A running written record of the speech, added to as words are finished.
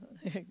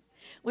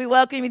We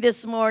welcome you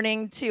this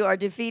morning to our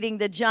Defeating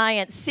the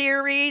Giant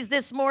series.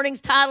 This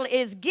morning's title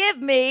is Give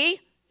Me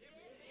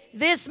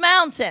This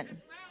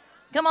Mountain.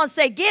 Come on,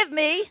 say, give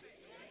me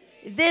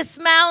this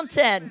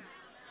mountain.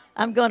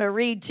 I'm going to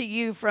read to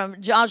you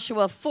from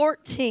Joshua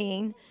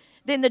 14.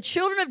 Then the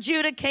children of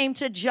Judah came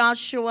to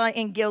Joshua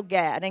in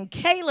Gilgad, and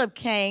Caleb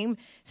came,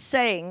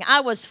 saying,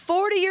 I was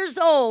 40 years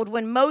old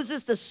when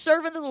Moses, the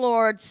servant of the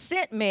Lord,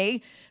 sent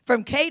me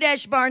from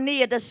Kadesh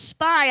Barnea to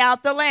spy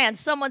out the land.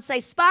 Someone say,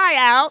 spy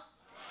out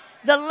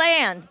the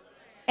land.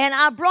 And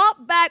I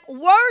brought back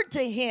word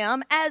to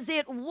him as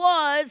it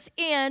was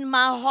in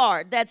my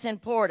heart. That's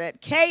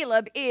important.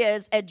 Caleb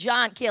is a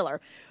giant killer.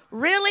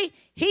 Really?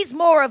 He's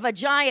more of a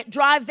giant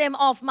drive them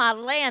off my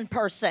land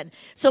person.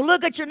 So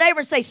look at your neighbor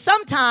and say,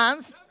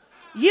 sometimes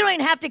you don't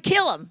even have to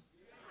kill them.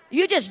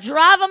 You just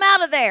drive them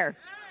out of there.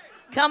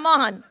 Come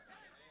on.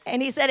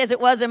 And he said, as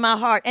it was in my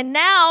heart. And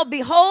now,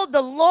 behold,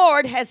 the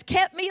Lord has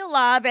kept me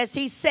alive, as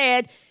he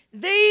said,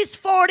 these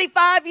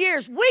 45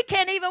 years. We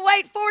can't even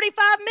wait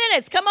 45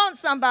 minutes. Come on,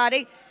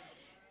 somebody.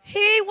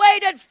 He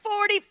waited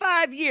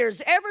 45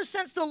 years ever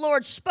since the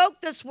Lord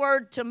spoke this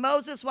word to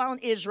Moses while in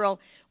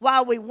Israel,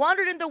 while we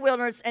wandered in the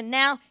wilderness. And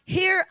now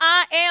here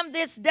I am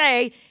this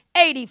day,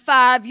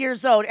 85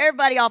 years old.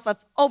 Everybody off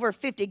of over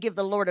 50, give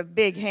the Lord a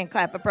big hand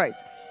clap of praise.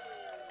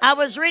 I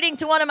was reading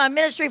to one of my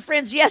ministry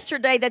friends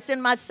yesterday that's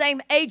in my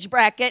same age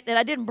bracket, and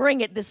I didn't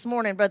bring it this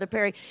morning, Brother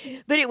Perry,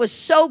 but it was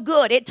so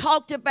good. It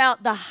talked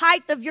about the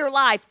height of your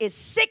life is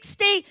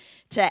 60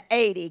 to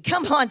 80.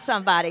 Come on,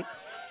 somebody.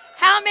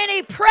 How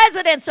many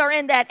presidents are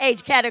in that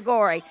age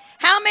category?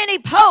 How many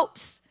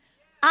popes?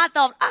 I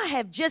thought, I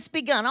have just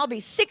begun. I'll be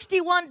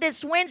 61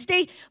 this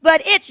Wednesday,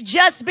 but it's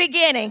just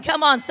beginning.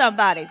 Come on,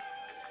 somebody.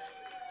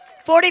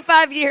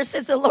 45 years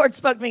since the Lord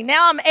spoke to me.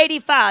 Now I'm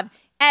 85.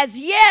 As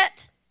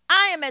yet,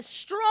 I am as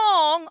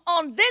strong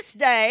on this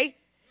day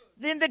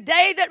than the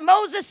day that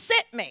Moses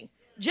sent me.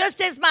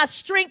 Just as my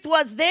strength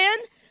was then,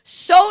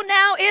 so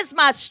now is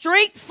my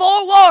strength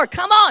for war.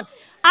 Come on.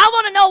 I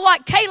want to know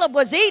what Caleb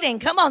was eating.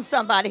 Come on,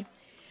 somebody.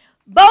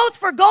 Both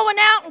for going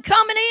out and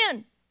coming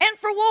in and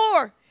for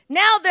war.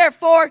 Now,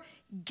 therefore,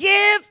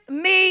 give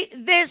me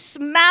this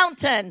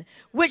mountain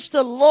which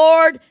the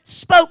Lord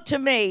spoke to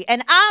me.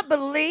 And I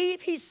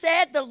believe, he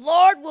said, the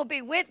Lord will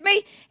be with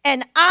me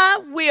and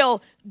I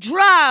will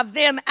drive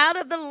them out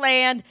of the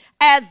land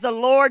as the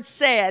Lord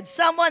said.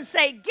 Someone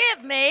say,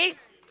 give me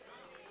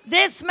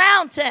this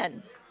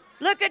mountain.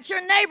 Look at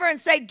your neighbor and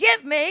say,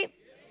 give me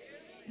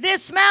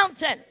this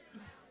mountain.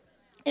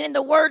 And in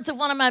the words of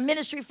one of my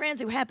ministry friends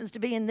who happens to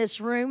be in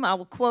this room, I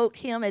will quote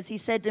him as he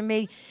said to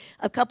me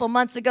a couple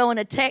months ago in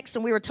a text,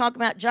 and we were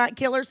talking about giant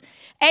killers.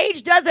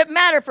 Age doesn't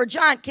matter for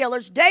giant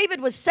killers.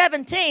 David was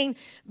 17,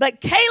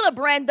 but Caleb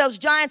ran those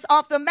giants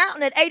off the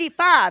mountain at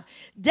 85.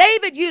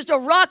 David used a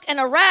rock and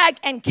a rag,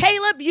 and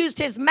Caleb used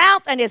his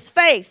mouth and his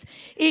faith.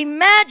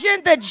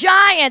 Imagine the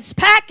giants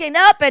packing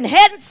up and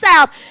heading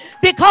south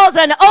because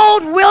an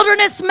old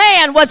wilderness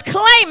man was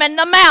claiming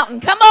the mountain.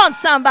 Come on,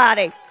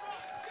 somebody.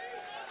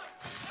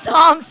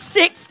 Psalm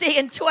 60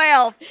 and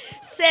 12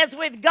 says,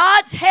 with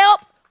God's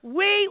help,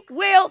 we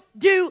will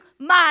do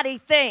mighty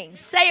things.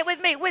 Say it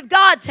with me. With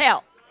God's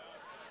help,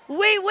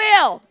 we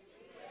will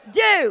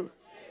do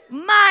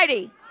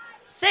mighty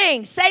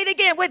things. Say it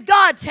again. With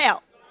God's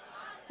help,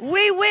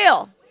 we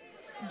will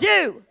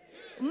do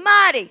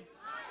mighty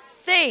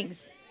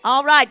things.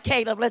 All right,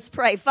 Caleb, let's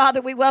pray. Father,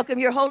 we welcome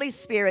your Holy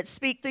Spirit.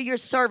 Speak through your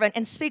servant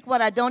and speak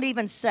what I don't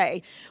even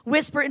say.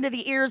 Whisper into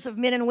the ears of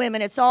men and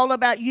women. It's all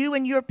about you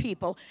and your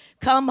people.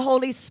 Come,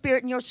 Holy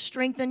Spirit, in your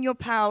strength and your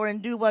power, and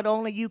do what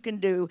only you can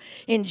do.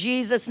 In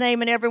Jesus'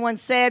 name, and everyone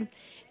said,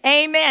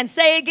 amen.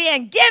 Say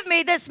again, give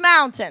me this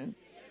mountain.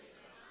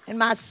 And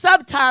my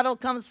subtitle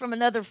comes from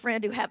another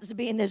friend who happens to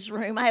be in this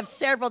room. I have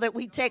several that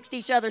we text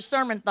each other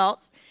sermon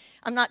thoughts.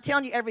 I'm not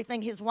telling you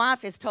everything his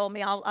wife has told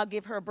me. I'll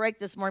give her a break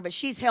this morning, but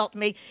she's helped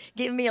me,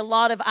 giving me a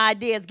lot of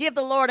ideas. Give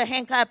the Lord a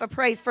hand clap of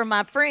praise for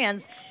my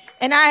friends.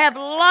 And I have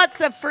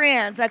lots of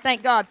friends, I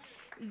thank God.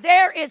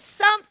 There is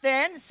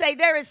something, say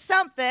there is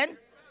something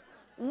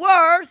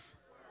worth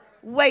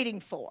waiting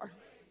for.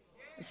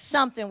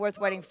 Something worth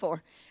waiting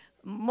for.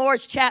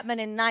 Morris Chapman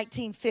in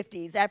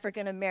 1950s,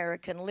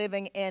 African-American,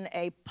 living in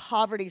a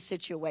poverty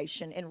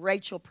situation in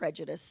racial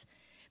prejudice.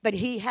 But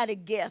he had a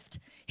gift.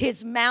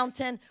 His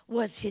mountain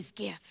was his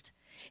gift.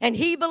 And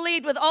he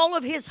believed with all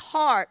of his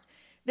heart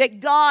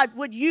that God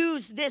would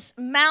use this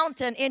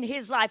mountain in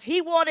his life. He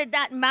wanted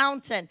that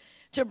mountain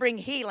to bring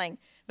healing.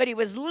 But he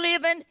was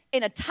living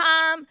in a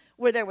time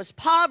where there was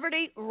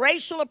poverty,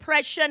 racial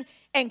oppression,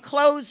 and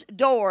closed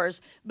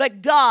doors.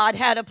 But God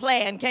had a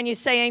plan. Can you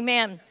say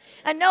amen?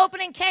 An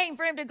opening came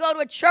for him to go to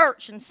a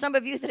church, and some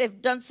of you that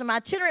have done some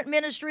itinerant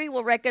ministry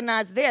will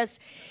recognize this.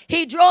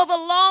 He drove a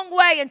long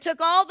way and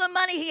took all the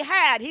money he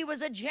had. He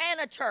was a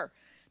janitor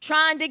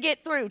trying to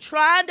get through,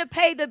 trying to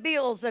pay the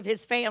bills of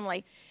his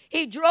family.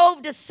 He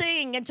drove to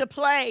sing and to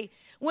play.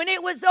 When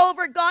it was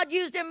over, God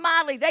used him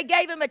mightily. They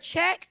gave him a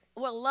check,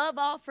 a love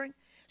offering,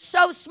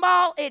 so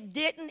small it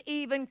didn't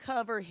even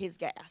cover his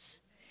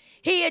gas.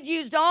 He had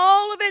used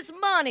all of his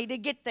money to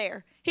get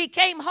there. He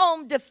came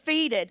home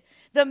defeated.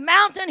 The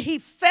mountain he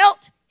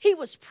felt he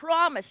was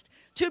promised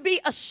to be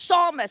a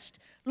psalmist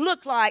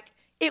looked like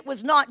it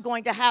was not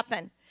going to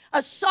happen.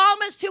 A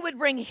psalmist who would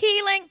bring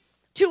healing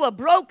to a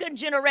broken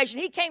generation.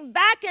 He came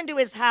back into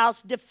his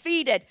house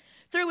defeated,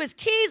 threw his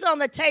keys on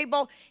the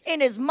table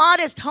in his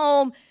modest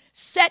home,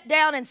 sat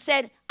down and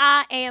said,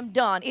 I am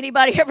done.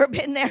 Anybody ever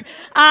been there?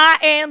 I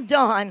am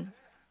done.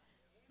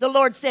 The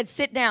Lord said,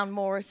 sit down,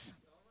 Morris.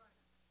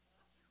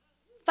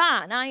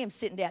 Fine, I am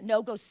sitting down.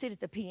 No, go sit at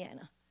the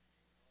piano.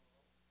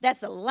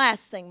 That's the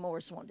last thing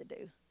Morris wanted to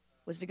do,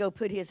 was to go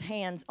put his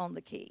hands on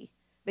the key.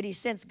 But he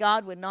sensed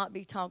God would not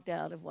be talked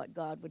out of what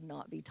God would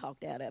not be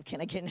talked out of.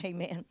 Can I get an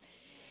amen?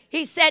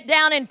 He sat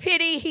down in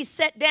pity. He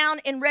sat down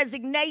in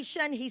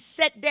resignation. He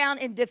sat down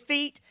in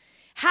defeat.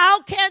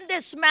 How can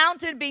this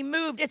mountain be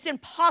moved? It's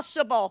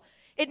impossible.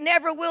 It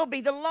never will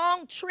be. The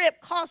long trip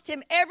cost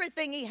him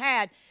everything he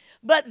had.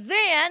 But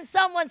then,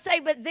 someone say,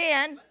 but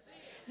then,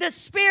 the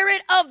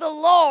Spirit of the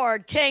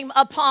Lord came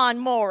upon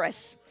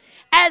Morris,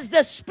 as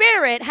the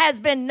Spirit has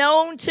been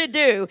known to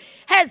do.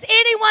 Has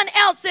anyone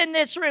else in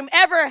this room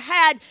ever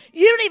had,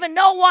 you don't even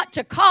know what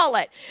to call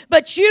it,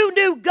 but you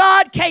knew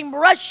God came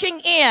rushing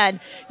in.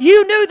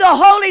 You knew the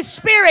Holy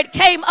Spirit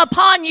came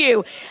upon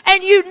you,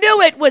 and you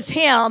knew it was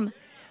Him.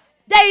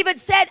 David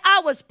said,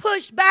 I was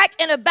pushed back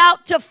and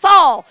about to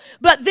fall,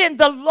 but then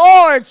the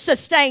Lord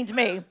sustained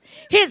me.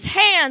 His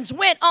hands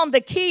went on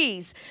the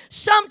keys.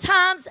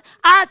 Sometimes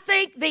I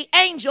think the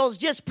angels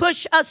just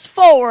push us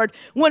forward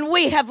when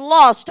we have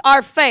lost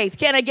our faith.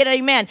 Can I get an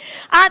amen?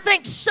 I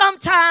think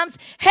sometimes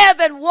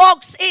heaven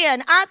walks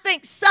in. I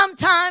think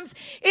sometimes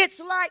it's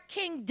like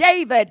King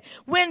David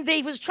when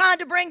he was trying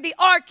to bring the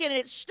ark in and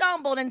it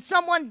stumbled and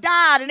someone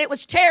died and it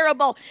was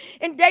terrible.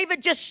 And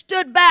David just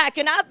stood back.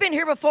 And I've been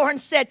here before and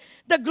said,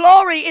 the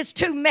glory is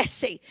too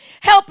messy.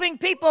 Helping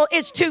people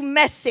is too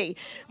messy.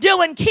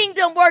 Doing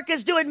kingdom work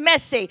is doing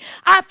messy.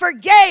 I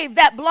forgave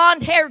that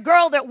blonde-haired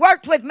girl that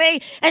worked with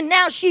me, and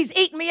now she's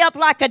eating me up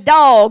like a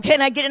dog.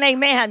 Can I get an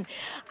amen?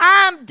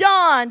 I'm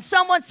done.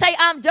 Someone say,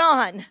 I'm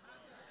done.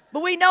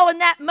 But we know in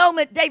that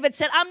moment, David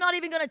said, I'm not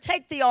even going to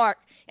take the ark.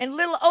 And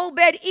little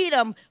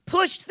Obed-Edom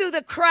pushed through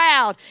the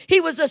crowd.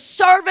 He was a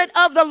servant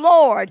of the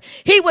Lord.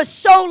 He was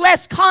so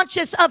less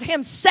conscious of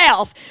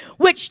himself,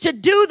 which to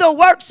do the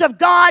works of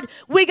God,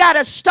 we got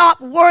to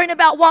stop worrying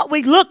about what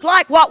we look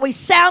like, what we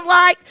sound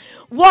like,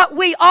 what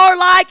we are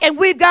like, and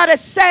we've got to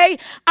say,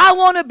 I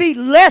want to be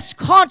less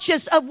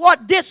conscious of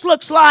what this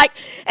looks like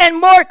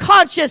and more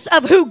conscious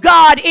of who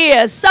God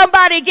is.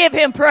 Somebody give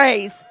Him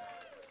praise.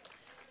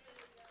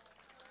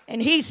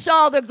 And he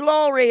saw the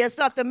glory. It's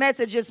not the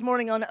message this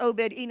morning on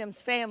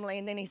Obed-Edom's family.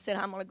 And then he said,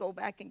 I'm going to go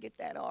back and get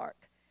that ark.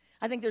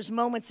 I think there's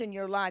moments in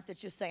your life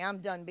that you say,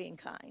 I'm done being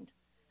kind.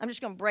 I'm just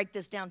going to break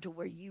this down to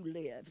where you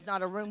live. It's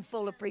not a room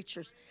full of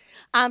preachers.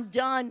 I'm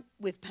done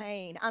with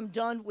pain. I'm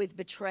done with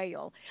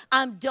betrayal.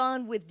 I'm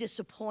done with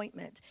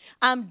disappointment.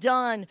 I'm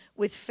done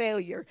with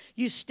failure.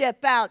 You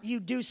step out, you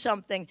do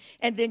something,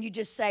 and then you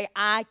just say,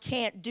 I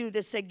can't do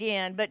this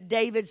again. But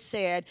David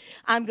said,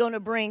 I'm going to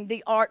bring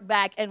the ark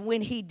back. And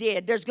when he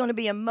did, there's going to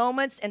be a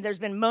moments, and there's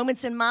been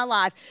moments in my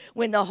life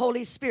when the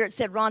Holy Spirit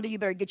said, Rhonda, you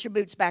better get your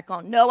boots back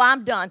on. No,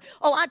 I'm done.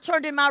 Oh, I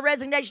turned in my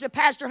resignation to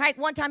Pastor Hank.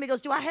 One time he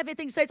goes, do I have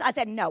anything to say? I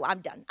said, no, I'm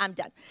done. I'm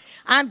done.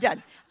 I'm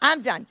done.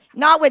 I'm done.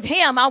 Not with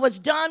him. I was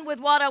done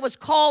with what I was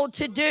called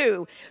to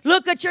do.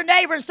 Look at your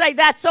neighbor and say,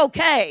 that's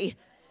okay.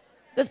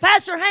 Because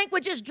Pastor Hank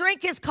would just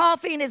drink his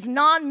coffee in his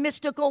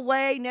non-mystical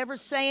way, never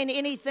saying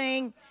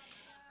anything.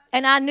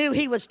 And I knew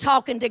he was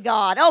talking to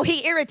God. Oh,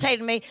 he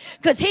irritated me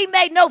because he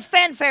made no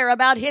fanfare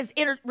about his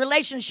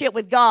relationship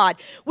with God.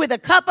 With a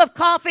cup of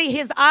coffee,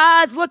 his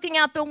eyes looking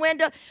out the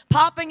window,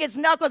 popping his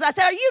knuckles. I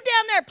said, are you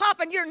down there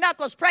popping your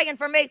knuckles praying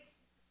for me?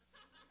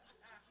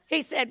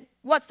 He said,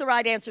 what's the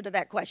right answer to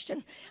that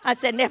question? I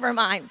said, never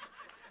mind.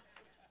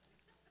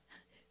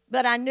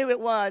 But I knew it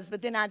was.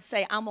 But then I'd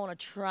say, I'm going to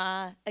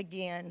try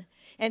again.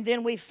 And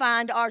then we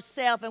find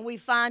ourselves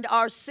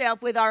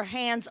with our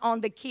hands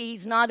on the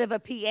keys, not of a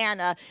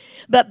piano,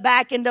 but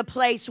back in the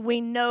place we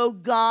know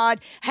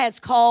God has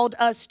called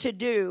us to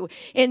do.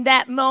 In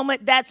that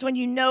moment, that's when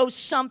you know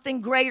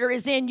something greater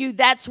is in you.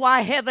 That's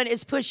why heaven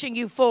is pushing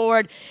you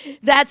forward.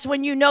 That's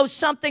when you know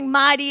something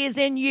mighty is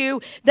in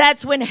you.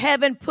 That's when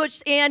heaven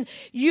puts in.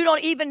 You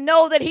don't even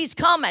know that He's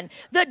coming.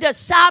 The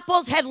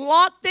disciples had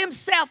locked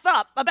themselves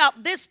up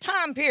about this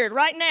time period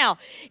right now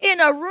in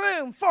a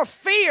room for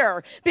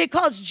fear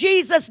because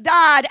Jesus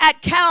died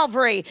at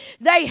Calvary.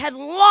 They had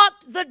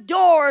locked the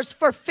doors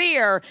for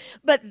fear,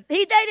 but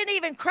they didn't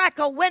even crack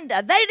a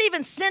window. They didn't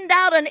even send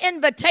out an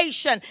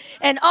invitation.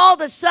 And all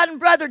of a sudden,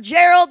 Brother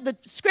Gerald, the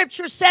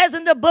scripture says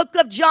in the book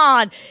of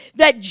John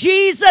that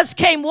Jesus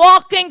came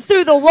walking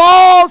through the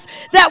walls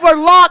that were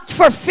locked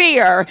for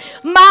fear.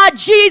 My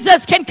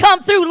Jesus can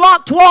come through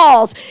locked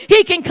walls.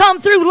 He can come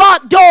through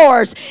locked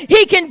doors.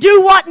 He can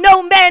do what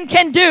no man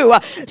can do.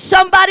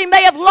 Somebody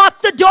may have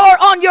locked the door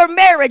on your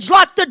marriage,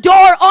 locked the door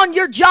door on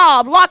your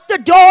job. Lock the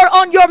door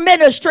on your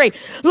ministry.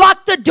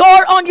 Lock the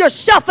door on your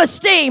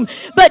self-esteem.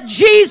 But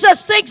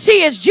Jesus thinks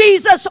he is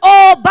Jesus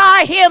all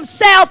by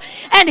himself,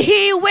 and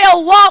he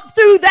will walk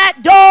through that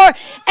door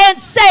and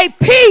say,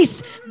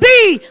 peace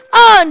be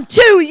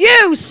unto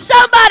you.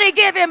 Somebody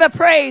give him a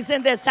praise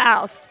in this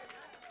house.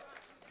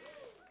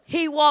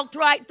 He walked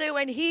right through,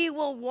 and he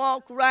will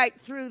walk right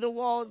through the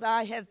walls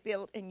I have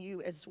built in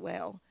you as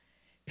well.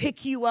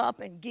 Pick you up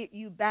and get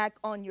you back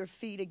on your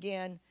feet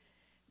again,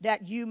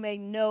 that you may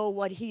know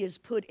what he has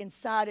put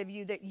inside of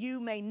you, that you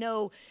may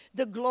know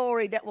the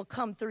glory that will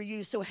come through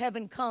you. So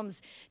heaven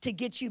comes to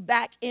get you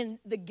back in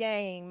the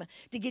game,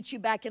 to get you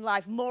back in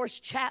life.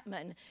 Morris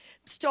Chapman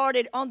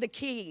started on the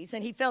keys,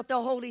 and he felt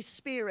the Holy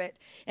Spirit,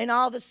 and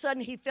all of a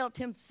sudden he felt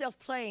himself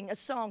playing a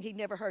song he'd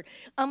never heard.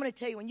 I'm going to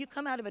tell you, when you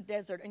come out of a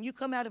desert and you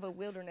come out of a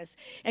wilderness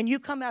and you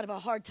come out of a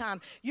hard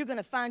time, you're going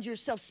to find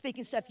yourself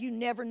speaking stuff you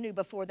never knew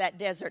before that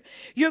desert.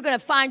 You're going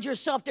to find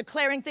yourself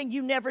declaring things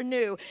you never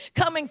knew.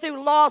 Coming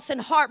through loss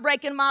and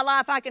heartbreak in my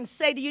life, I can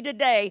say to you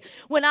today,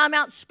 when I'm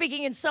out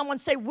speaking and someone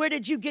say, where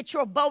did you get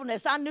your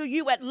boldness? I knew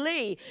you at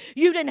Lee.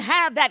 You didn't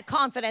have that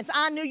confidence.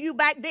 I knew you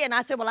back then.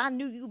 I said, well, I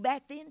knew you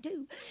back then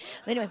too.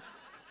 Anyway,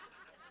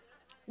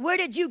 where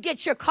did you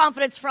get your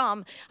confidence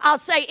from? I'll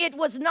say it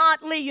was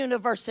not Lee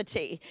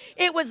University.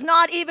 It was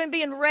not even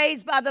being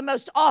raised by the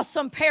most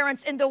awesome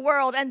parents in the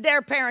world and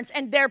their parents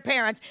and their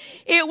parents.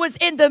 It was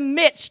in the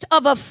midst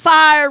of a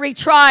fiery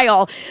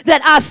trial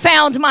that I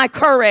found my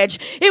courage.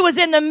 It was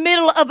in the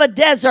middle of a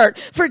desert.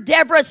 For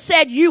Deborah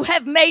said, you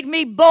have made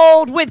me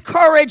bold with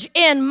courage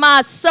in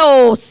my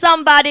soul.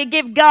 Somebody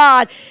give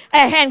God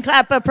a hand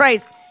clap of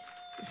praise.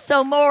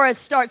 So Morris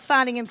starts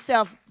finding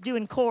himself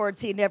doing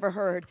chords he'd never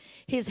heard.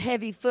 His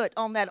heavy foot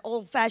on that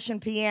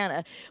old-fashioned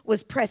piano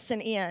was pressing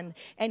in,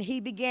 and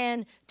he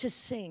began to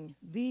sing,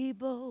 be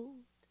bold,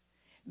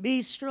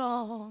 be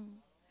strong,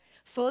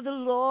 for the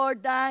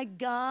Lord thy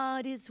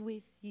God is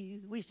with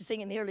you. We used to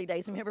sing in the early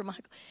days, remember,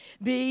 Michael?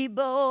 Be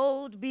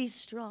bold, be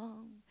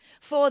strong,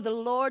 for the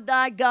Lord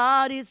thy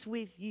God is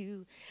with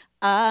you.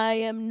 I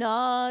am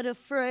not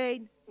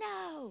afraid,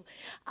 no,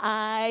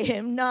 I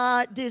am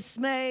not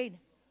dismayed.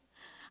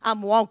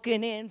 I'm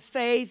walking in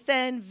faith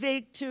and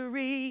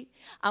victory.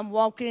 I'm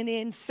walking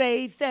in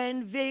faith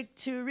and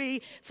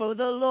victory. For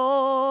the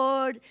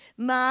Lord,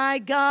 my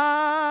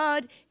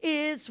God,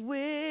 is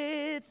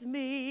with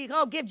me.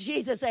 Oh, give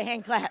Jesus a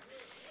hand clap.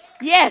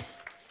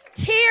 Yes,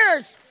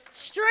 tears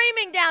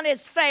streaming down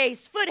his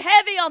face, foot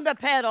heavy on the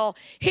pedal.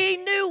 He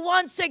knew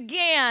once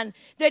again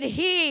that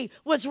he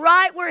was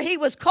right where he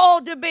was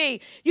called to be.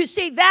 You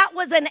see, that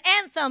was an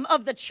anthem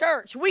of the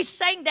church. We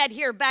sang that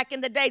here back in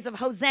the days of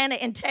Hosanna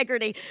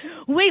Integrity.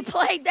 We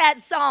played that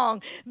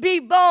song, be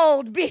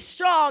bold, be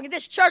strong.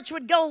 This church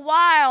would go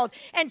wild,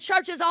 and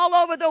churches all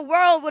over the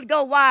world would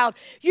go wild.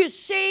 You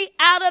see,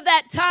 out of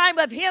that time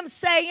of him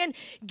saying,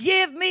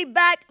 give me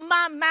back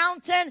my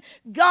mountain,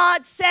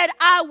 God said,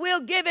 I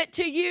will give it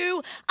to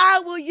you. I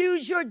will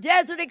use your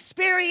desert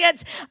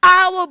experience.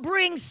 I will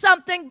bring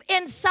something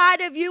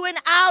inside of you and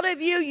out of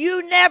you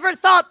you never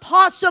thought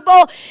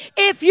possible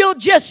if you'll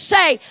just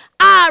say,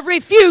 I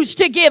refuse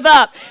to give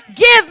up.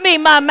 Give me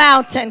my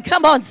mountain.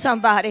 Come on,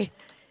 somebody.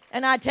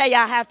 And I tell you,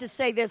 I have to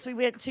say this. We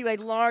went to a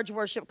large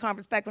worship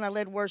conference back when I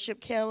led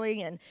worship,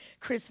 Kelly and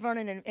Chris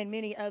Vernon and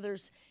many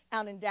others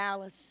out in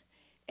Dallas.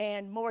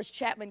 And Morris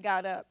Chapman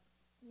got up.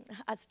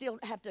 I still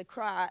have to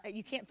cry.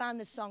 You can't find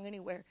this song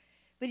anywhere.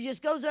 But he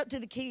just goes up to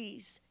the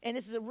keys, and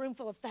this is a room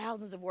full of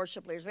thousands of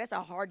worship leaders. That's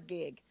a hard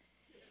gig.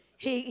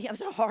 It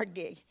was a hard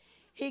gig.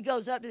 He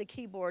goes up to the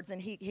keyboards,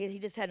 and he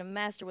just had a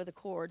master with the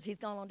chords. He's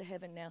gone on to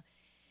heaven now.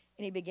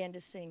 And he began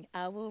to sing,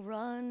 I will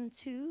run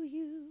to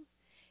you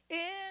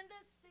in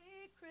the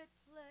secret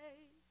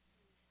place.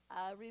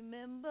 I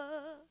remember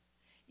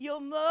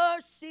your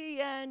mercy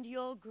and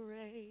your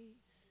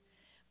grace.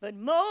 But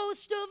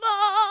most of all,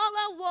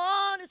 I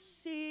want to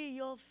see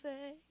your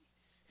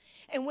face.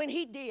 And when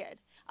he did,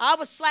 I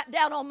was slapped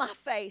down on my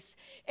face.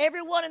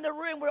 Everyone in the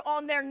room were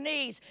on their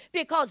knees,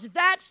 because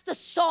that's the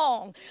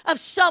song of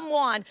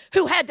someone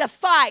who had to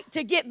fight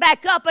to get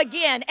back up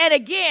again and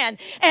again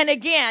and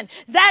again.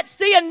 That's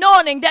the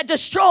anointing that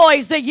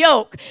destroys the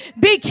yoke.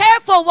 Be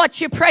careful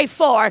what you pray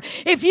for.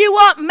 If you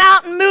want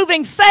mountain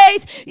moving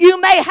faith,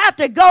 you may have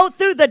to go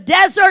through the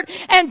desert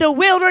and the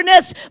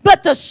wilderness,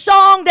 but the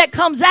song that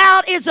comes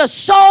out is a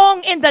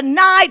song in the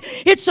night.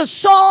 It's a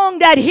song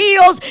that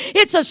heals.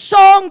 It's a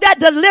song that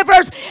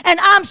delivers. And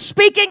I'm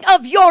speaking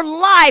of your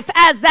life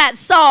as that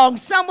song.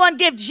 Someone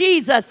give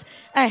Jesus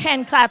a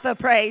hand clap of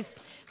praise.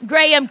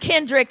 Graham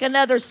Kendrick,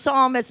 another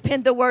psalmist,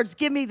 penned the words,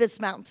 give me this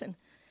mountain.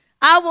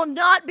 I will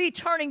not be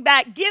turning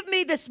back. Give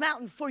me this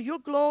mountain for your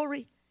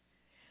glory.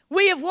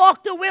 We have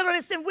walked the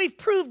wilderness and we've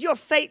proved you're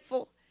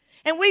faithful.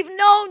 And we've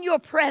known your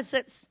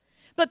presence.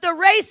 But the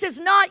race is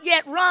not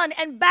yet run,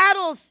 and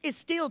battles is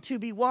still to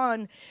be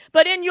won.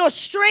 But in your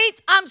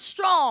strength, I'm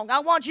strong. I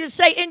want you to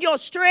say, in your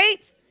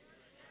strength,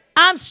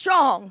 I'm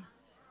strong.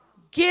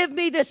 Give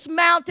me this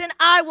mountain.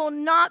 I will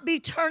not be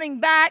turning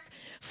back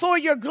for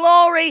your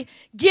glory.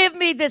 Give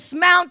me this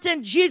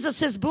mountain.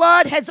 Jesus'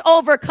 blood has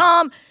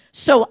overcome,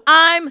 so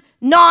I'm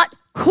not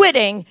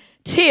quitting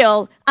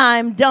till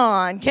I'm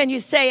done. Can you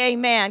say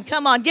amen?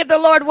 Come on, give the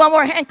Lord one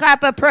more hand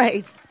clap of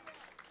praise.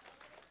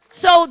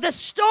 So the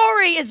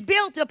story is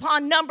built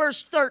upon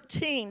Numbers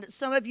 13.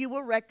 Some of you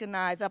will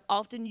recognize. I've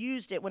often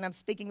used it when I'm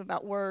speaking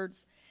about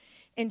words.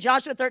 In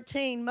Joshua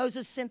 13,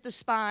 Moses sent the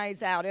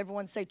spies out.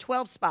 Everyone say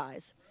 12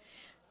 spies.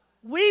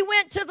 We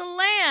went to the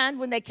land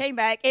when they came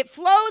back. It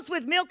flows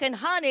with milk and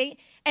honey,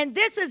 and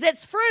this is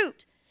its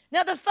fruit.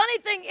 Now, the funny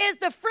thing is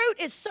the fruit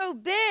is so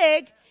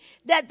big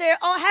that they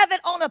all have it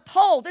on a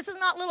pole. This is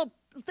not little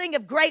thing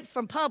of grapes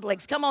from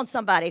Publix. Come on,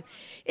 somebody.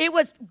 It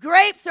was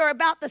grapes are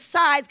about the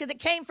size, because it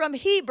came from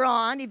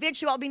Hebron.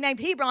 Eventually it'll be named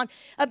Hebron,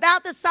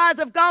 about the size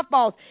of golf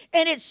balls.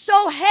 And it's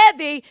so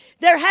heavy,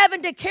 they're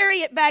having to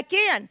carry it back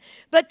in.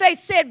 But they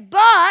said,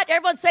 but,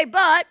 everyone say,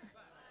 but,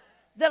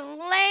 the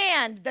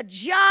land, the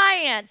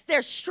giants,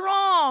 they're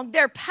strong,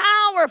 they're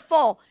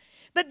powerful.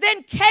 But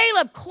then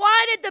Caleb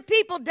quieted the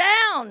people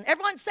down.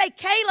 Everyone say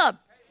Caleb.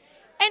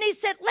 And he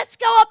said, let's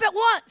go up at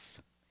once.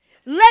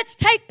 Let's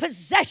take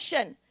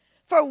possession,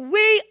 for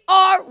we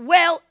are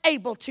well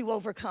able to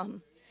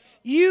overcome.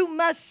 You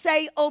must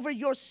say over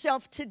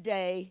yourself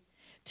today,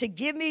 to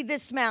give me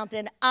this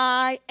mountain,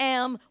 I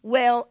am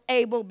well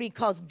able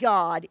because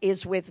God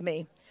is with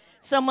me.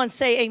 Someone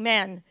say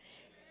amen.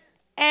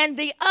 And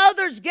the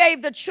others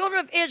gave the children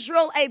of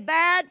Israel a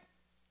bad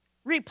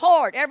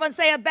report. Everyone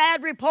say a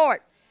bad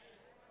report.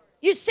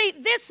 You see,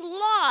 this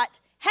lot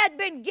had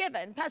been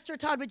given. Pastor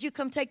Todd, would you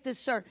come take this,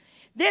 sir?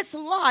 This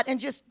lot, and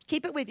just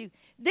keep it with you.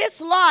 This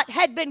lot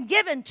had been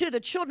given to the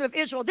children of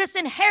Israel. This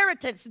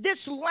inheritance,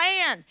 this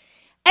land.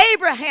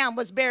 Abraham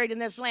was buried in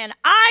this land.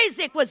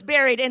 Isaac was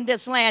buried in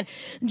this land.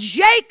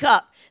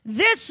 Jacob.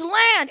 This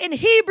land, in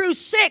Hebrews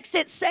 6,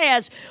 it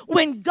says,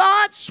 when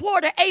God swore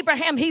to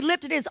Abraham, he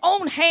lifted his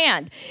own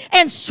hand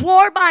and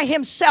swore by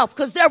himself,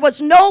 because there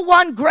was no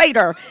one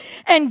greater.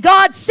 And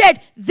God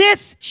said,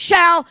 this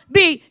shall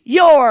be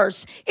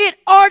yours. It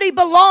already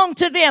belonged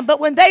to them, but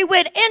when they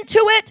went into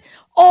it,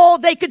 all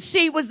they could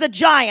see was the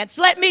giants.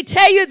 Let me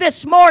tell you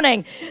this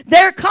morning,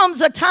 there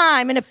comes a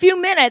time, in a few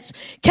minutes,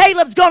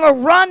 Caleb's going to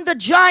run the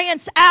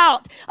giants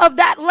out of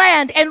that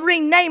land and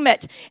rename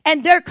it.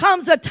 And there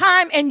comes a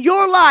time in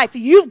your life,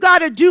 you've got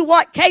to do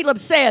what Caleb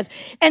says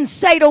and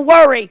say to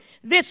worry,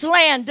 this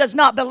land does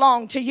not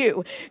belong to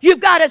you. You've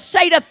got to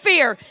say to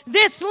fear,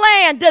 this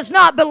land does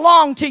not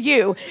belong to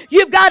you.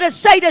 You've got to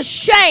say to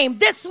shame,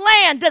 this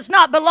land does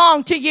not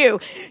belong to you.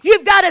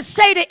 You've got to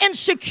say to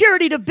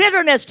insecurity, to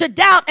bitterness, to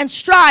doubt and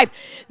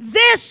strife,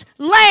 this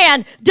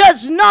land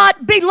does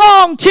not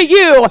belong to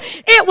you.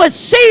 It was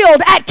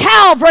sealed at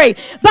Calvary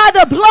by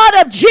the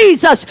blood of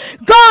Jesus.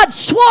 God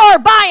swore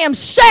by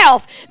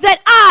himself that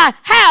I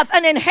have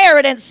an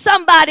inheritance.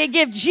 Somebody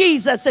give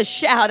Jesus a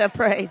shout of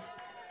praise.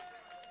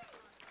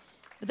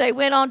 They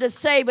went on to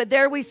say, but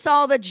there we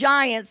saw the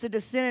giants, the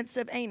descendants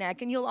of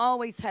Anak. And you'll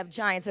always have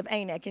giants of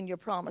Anak in your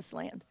promised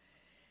land.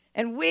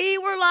 And we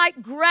were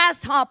like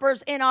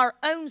grasshoppers in our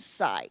own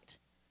sight.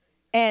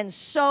 And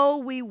so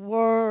we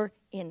were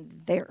in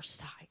their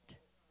sight.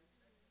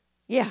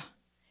 Yeah.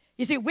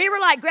 You see, we were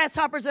like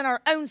grasshoppers in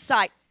our own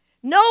sight.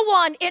 No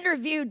one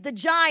interviewed the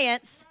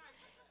giants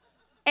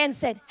and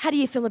said, how do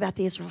you feel about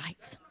the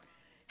Israelites?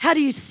 How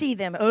do you see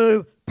them?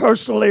 Oh,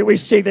 personally, we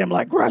see them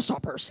like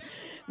grasshoppers.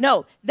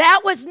 No,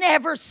 that was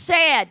never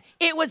said.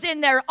 It was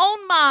in their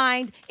own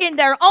mind, in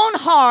their own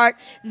heart.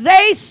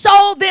 They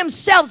saw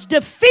themselves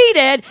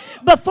defeated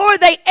before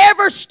they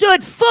ever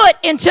stood foot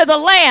into the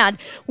land.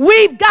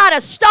 We've got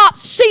to stop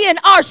seeing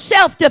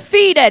ourselves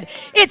defeated.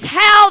 It's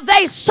how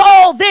they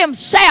saw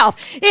themselves.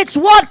 It's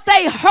what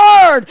they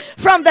heard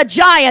from the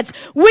giants.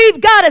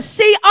 We've got to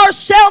see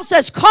ourselves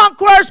as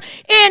conquerors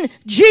in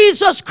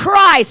Jesus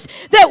Christ,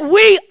 that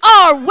we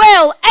are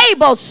well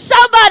able.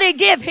 Somebody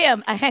give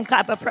him a hand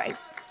clap of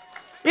praise.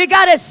 You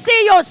got to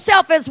see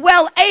yourself as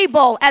well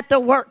able at the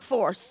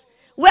workforce,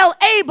 well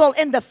able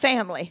in the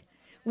family,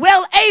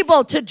 well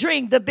able to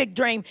dream the big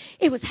dream.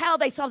 It was how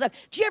they saw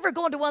themselves. Did you ever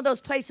go into one of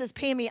those places,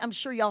 Pammy? I'm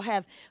sure y'all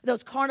have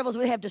those carnivals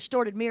where they have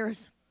distorted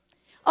mirrors.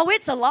 Oh,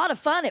 it's a lot of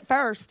fun at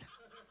first.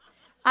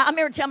 I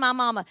remember telling my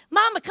mama,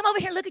 come over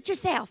here, look at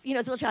yourself. You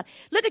know, as a little child,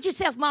 look at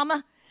yourself,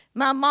 mama.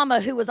 My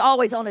mama, who was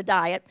always on a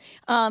diet,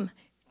 come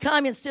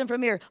and stand for a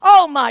mirror.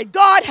 Oh, my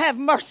God, have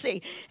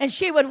mercy. And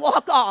she would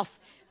walk off,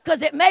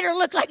 because it made her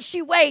look like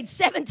she weighed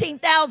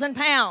 17,000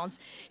 pounds.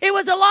 It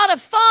was a lot of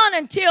fun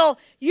until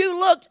you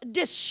looked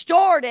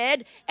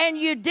distorted and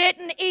you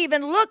didn't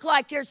even look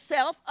like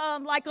yourself,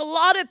 like a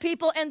lot of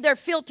people and their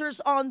filters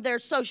on their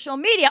social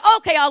media.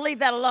 Okay, I'll leave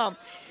that alone.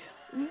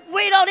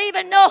 We don't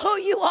even know who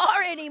you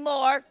are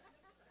anymore.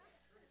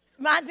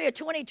 Reminds me of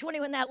 2020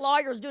 when that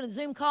lawyer was doing a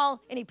Zoom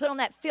call and he put on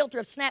that filter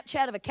of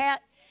Snapchat of a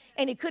cat.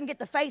 And he couldn't get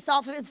the face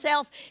off of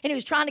himself, and he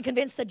was trying to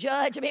convince the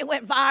judge. I mean, it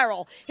went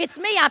viral. It's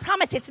me, I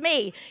promise it's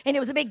me. And it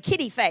was a big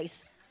kitty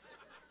face.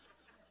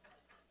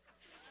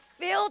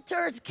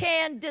 Filters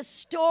can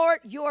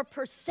distort your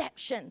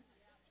perception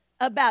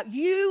about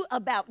you,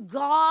 about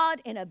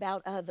God, and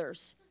about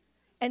others.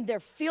 And their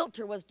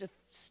filter was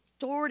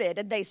distorted.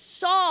 And they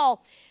saw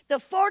the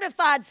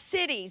fortified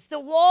cities, the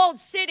walled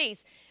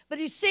cities. But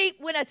you see,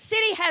 when a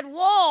city had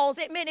walls,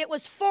 it meant it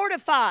was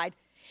fortified.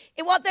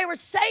 And what they were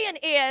saying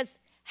is,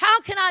 how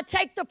can I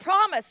take the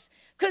promise?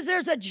 Because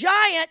there's a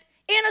giant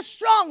in a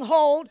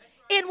stronghold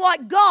in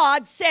what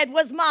God said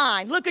was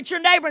mine. Look at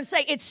your neighbor and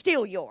say, it's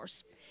still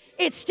yours.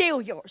 It's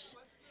still yours.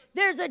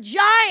 There's a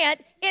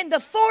giant in the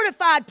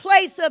fortified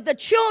place of the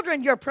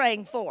children you're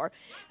praying for.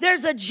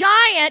 There's a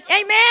giant,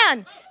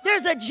 amen.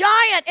 There's a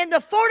giant in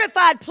the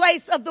fortified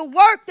place of the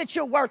work that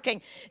you're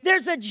working.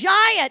 There's a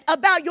giant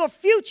about your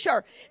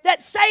future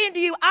that's saying to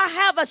you, I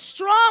have a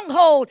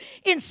stronghold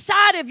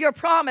inside of your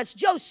promise.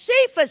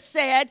 Josephus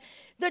said,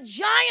 the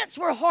giants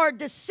were hard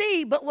to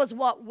see, but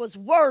what was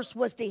worse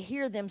was to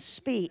hear them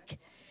speak.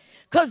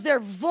 Because their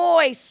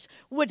voice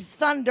would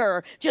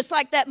thunder. Just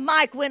like that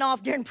mic went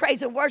off during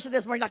praise and worship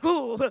this morning. Like,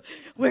 ooh,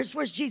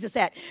 where's Jesus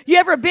at? You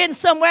ever been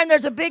somewhere and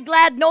there's a big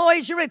loud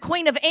noise? You're a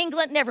Queen of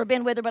England. Never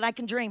been with her, but I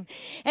can dream.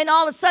 And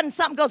all of a sudden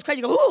something goes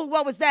crazy. You go, ooh,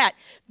 what was that?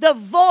 The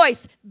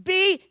voice.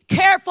 Be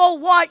careful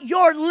what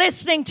you're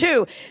listening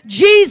to.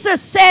 Jesus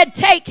said,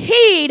 take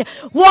heed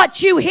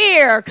what you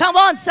hear. Come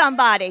on,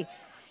 somebody.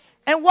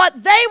 And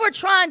what they were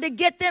trying to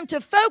get them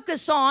to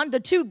focus on, the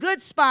two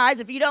good spies,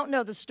 if you don't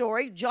know the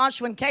story,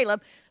 Joshua and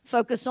Caleb,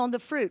 focus on the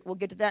fruit. We'll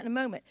get to that in a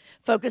moment.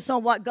 Focus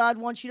on what God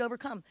wants you to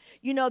overcome.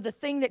 You know, the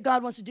thing that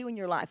God wants to do in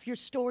your life, your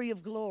story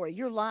of glory,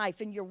 your life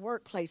and your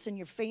workplace and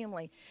your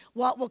family.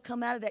 What will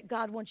come out of that?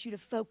 God wants you to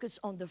focus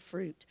on the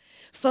fruit.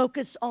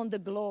 Focus on the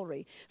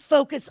glory.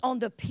 Focus on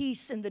the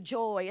peace and the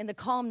joy and the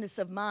calmness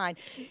of mind.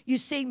 You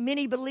see,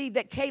 many believe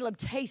that Caleb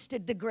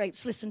tasted the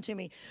grapes. Listen to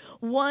me.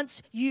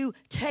 Once you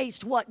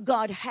taste what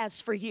God has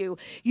for you,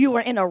 you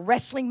are in a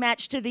wrestling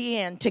match to the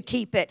end to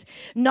keep it.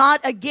 Not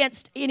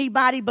against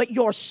anybody but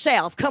yourself.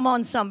 Come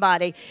on,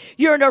 somebody.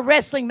 You're in a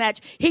wrestling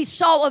match. He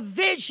saw a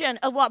vision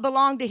of what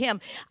belonged to him.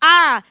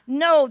 I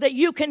know that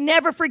you can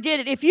never forget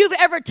it. If you've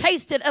ever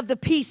tasted of the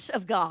peace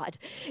of God,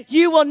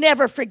 you will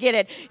never forget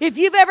it. If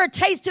you've ever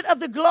tasted of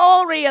the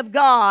glory of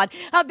God,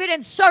 I've been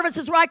in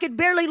services where I could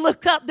barely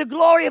look up. The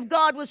glory of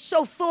God was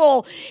so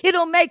full.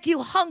 It'll make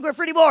you hunger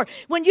for any more.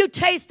 When you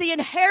taste the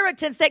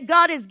inheritance that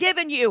God has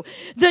given you,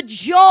 the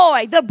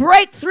joy, the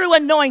breakthrough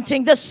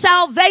anointing, the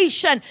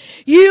salvation,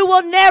 you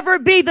will never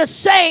be the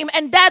same.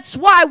 And that's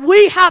why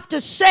we have to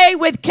say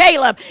with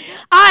Caleb,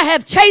 I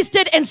have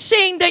tasted and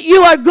seen that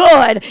you are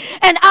good.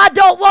 And I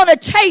don't want to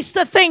taste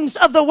the things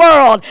of the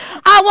world.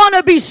 I want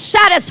to be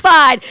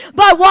satisfied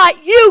by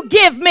what you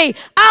give me.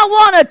 I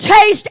want to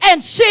taste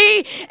and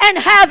see and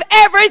have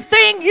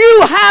everything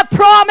you have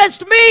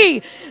promised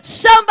me.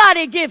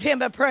 Somebody give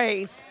him a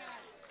praise.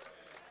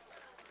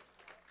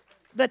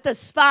 But the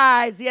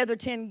spies, the other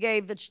 10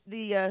 gave the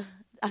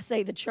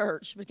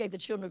church, but gave the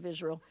children of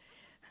Israel,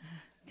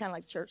 kind of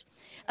like the church,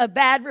 a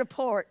bad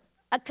report,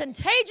 a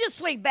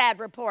contagiously bad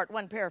report,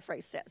 one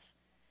paraphrase says.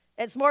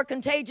 It's more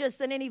contagious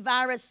than any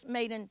virus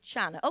made in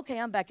China. Okay,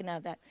 I'm backing out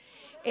of that.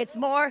 It's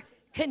more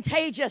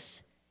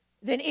contagious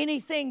than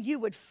anything you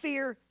would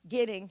fear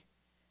getting.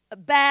 A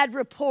bad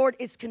report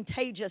is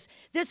contagious.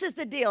 This is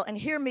the deal, and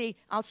hear me.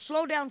 I'll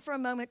slow down for a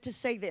moment to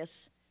say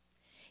this.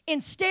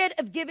 Instead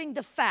of giving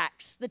the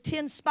facts, the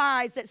 10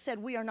 spies that said,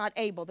 we are not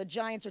able, the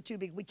giants are too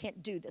big, we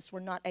can't do this, we're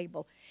not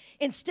able.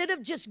 Instead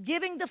of just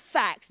giving the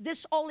facts,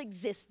 this all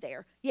exists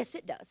there. Yes,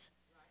 it does.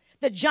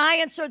 The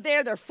giants are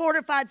there, they're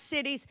fortified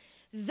cities.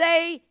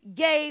 They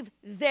gave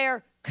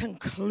their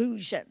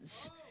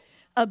conclusions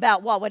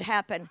about what would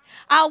happen.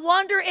 I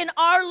wonder in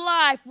our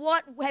life,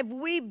 what have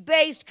we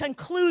based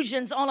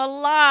conclusions on a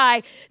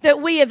lie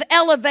that we have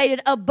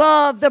elevated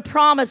above the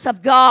promise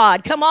of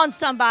God? Come on,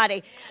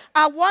 somebody.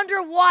 I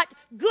wonder what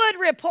good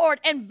report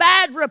and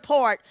bad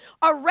report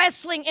are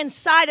wrestling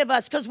inside of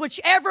us, because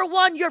whichever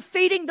one you're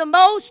feeding the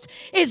most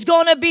is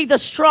going to be the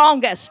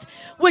strongest.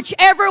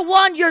 Whichever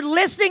one you're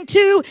listening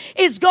to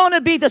is going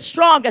to be the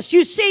strongest.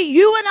 You see,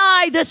 you and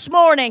I this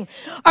morning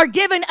are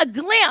given a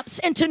glimpse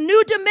into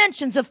new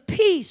dimensions of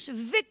peace,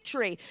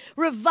 victory,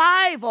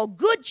 revival,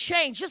 good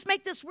change. Just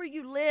make this where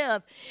you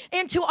live,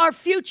 into our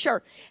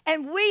future.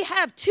 And we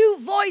have two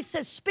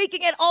voices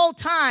speaking at all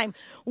time.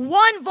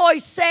 One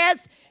voice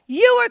says,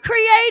 you were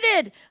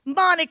created,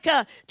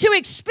 Monica, to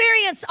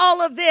experience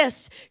all of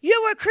this. You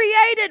were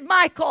created,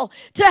 Michael,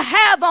 to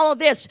have all of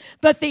this.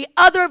 But the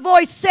other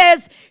voice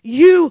says,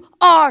 you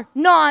are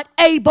not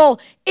able.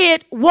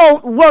 It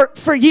won't work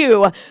for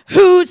you.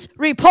 Whose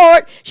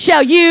report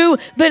shall you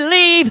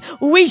believe?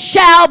 We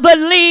shall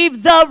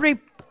believe the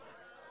report.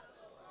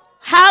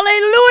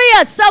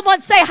 Hallelujah. Someone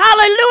say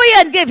hallelujah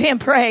and give him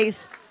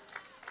praise.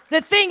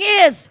 The thing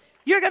is,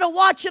 you're going to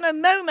watch in a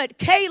moment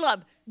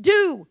Caleb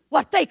do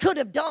what they could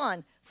have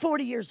done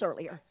 40 years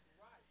earlier.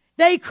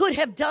 They could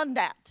have done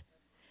that.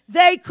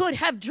 They could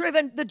have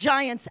driven the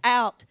giants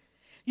out.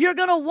 You're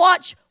going to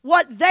watch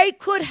what they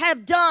could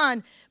have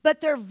done, but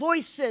their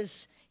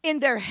voices in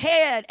their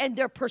head and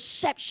their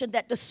perception,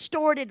 that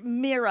distorted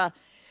mirror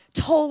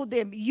told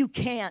them, you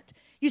can't.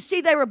 You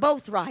see, they were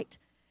both right.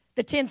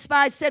 The 10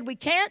 spies said we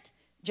can't.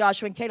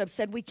 Joshua and Caleb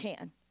said we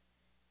can.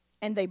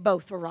 And they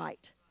both were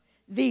right.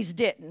 These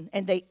didn't,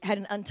 and they had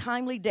an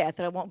untimely death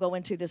that I won't go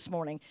into this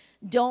morning.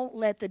 Don't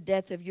let the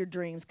death of your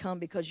dreams come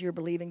because you're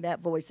believing that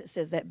voice that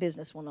says that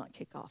business will not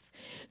kick off.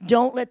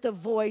 Don't let the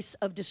voice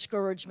of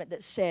discouragement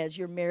that says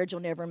your marriage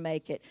will never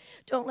make it.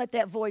 Don't let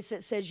that voice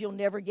that says you'll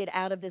never get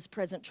out of this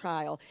present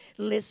trial.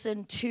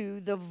 Listen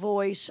to the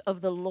voice of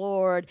the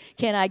Lord.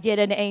 Can I get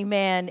an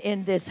amen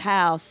in this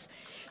house?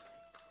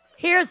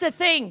 Here's the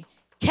thing.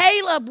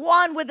 Caleb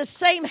won with the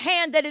same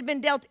hand that had been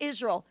dealt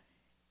Israel.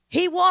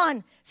 He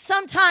won.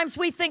 Sometimes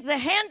we think the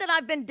hand that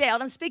I've been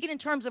dealt, I'm speaking in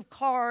terms of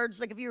cards,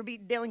 like if you were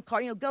dealing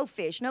cards, go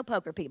fish, no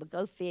poker people,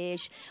 go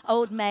fish,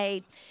 old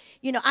maid.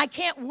 I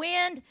can't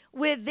win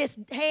with this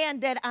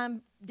hand that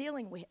I'm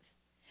dealing with.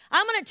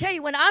 I'm going to tell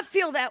you, when I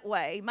feel that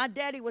way, my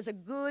daddy was a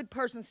good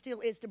person,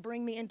 still is, to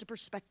bring me into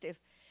perspective.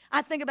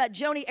 I think about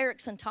Joni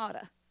Eareckson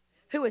Tada,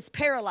 who is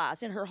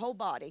paralyzed in her whole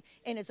body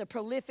and is a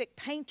prolific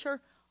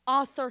painter,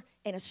 author,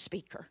 and a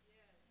speaker.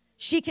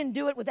 She can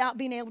do it without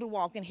being able to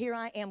walk. And here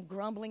I am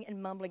grumbling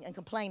and mumbling and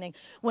complaining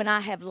when I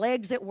have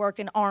legs that work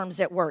and arms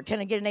that work. Can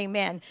I get an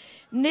amen?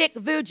 Nick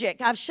Vujicic,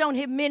 I've shown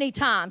him many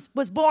times,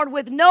 was born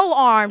with no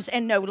arms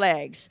and no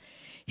legs.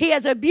 He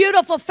has a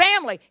beautiful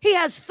family. He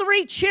has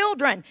 3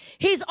 children.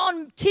 He's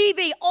on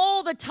TV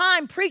all the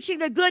time preaching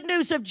the good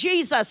news of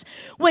Jesus.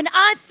 When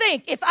I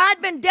think if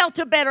I'd been dealt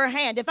a better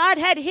hand, if I'd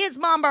had his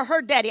mom or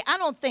her daddy, I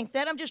don't think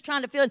that. I'm just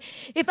trying to feel it.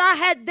 If I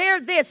had their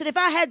this and if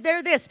I had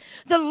their this,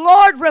 the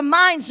Lord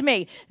reminds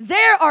me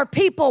there are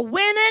people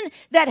winning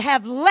that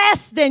have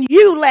less than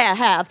you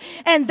have,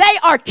 and they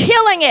are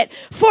killing it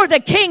for the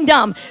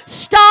kingdom.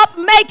 Stop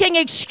making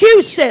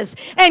excuses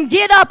and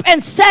get up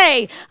and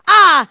say,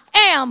 I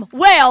am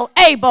well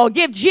able.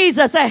 Give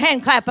Jesus a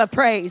hand clap of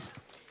praise.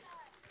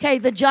 Okay,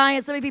 the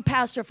giants. Let me be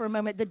pastor for a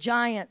moment. The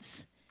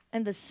giants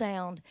and the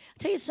sound. I'll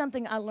tell you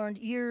something I learned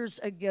years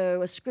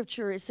ago. A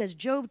scripture, it says,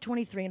 Job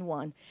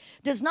 23:1.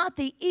 Does not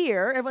the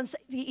ear, everyone say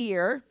the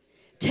ear,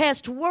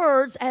 test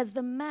words as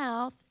the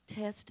mouth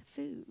test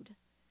food?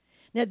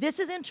 Now, this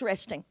is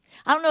interesting.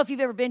 I don't know if you've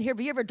ever been here,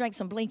 but you ever drank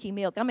some Blinky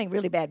milk? I mean,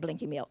 really bad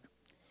Blinky milk.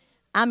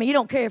 I mean, you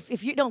don't care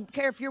if you don't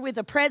care if you're with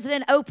the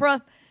president,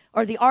 Oprah,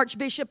 or the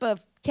Archbishop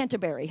of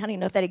Canterbury. I don't even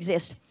know if that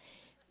exists.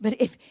 But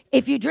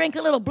if you drink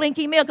a little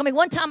Blinky milk, I mean,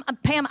 one time,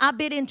 Pam, I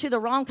bit into the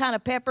wrong kind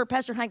of pepper.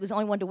 Pastor Hank was the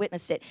only one to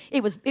witness it.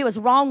 It was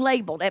wrong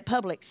labeled at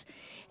Publix.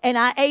 And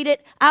I ate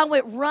it. I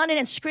went running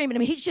and screaming. I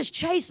mean, he just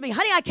chased me.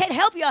 Honey, I can't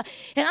help you.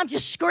 And I'm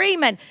just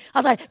screaming. I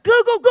was like,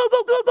 Google,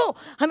 Google, Google.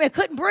 I mean, I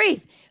couldn't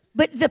breathe.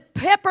 But the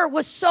pepper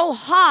was so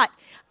hot.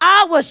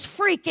 I was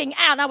freaking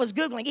out. I was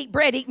Googling, eat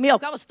bread, eat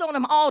milk. I was throwing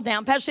them all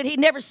down. Pastor said he'd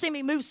never seen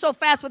me move so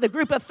fast with a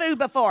group of food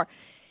before.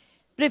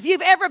 But if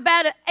you've ever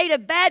ate a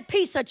bad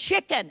piece of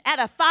chicken at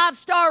a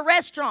 5-star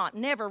restaurant,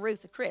 never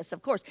Ruth or Chris,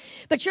 of course,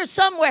 but you're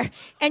somewhere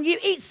and you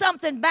eat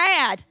something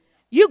bad,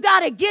 you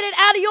got to get it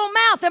out of your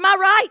mouth. Am I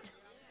right?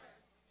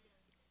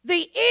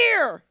 The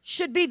ear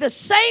should be the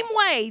same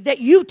way that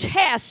you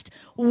test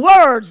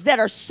words that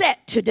are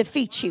set to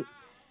defeat you.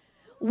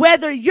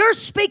 Whether you're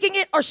speaking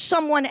it or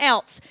someone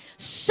else,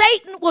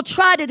 Satan will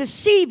try to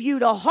deceive you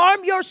to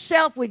harm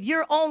yourself with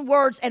your own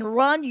words and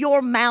run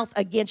your mouth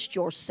against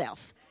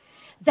yourself.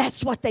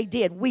 That's what they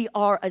did. We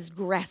are as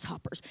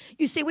grasshoppers.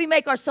 You see, we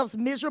make ourselves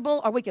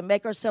miserable or we can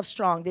make ourselves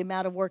strong. The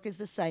amount of work is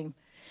the same.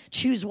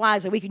 Choose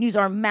wisely. We can use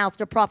our mouth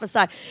to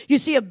prophesy. You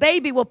see, a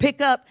baby will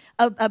pick up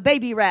a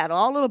baby rattle.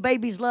 All little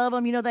babies love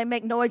them. They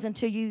make noise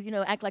until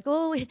you act like,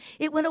 oh,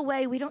 it went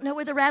away. We don't know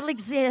where the rattle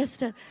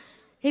exists.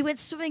 He went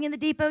swimming in the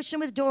deep ocean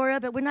with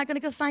Dora, but we're not going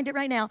to go find it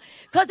right now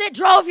because it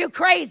drove you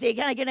crazy.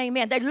 Can I get an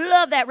amen? They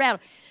love that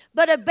rattle.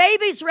 But a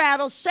baby's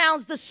rattle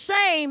sounds the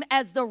same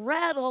as the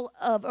rattle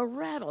of a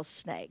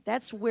rattlesnake.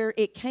 That's where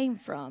it came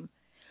from.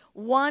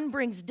 One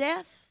brings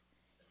death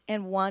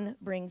and one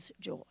brings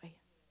joy.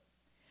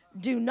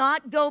 Do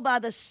not go by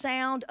the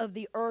sound of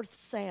the earth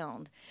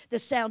sound, the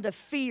sound of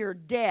fear,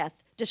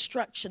 death,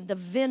 destruction, the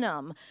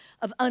venom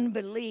of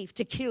unbelief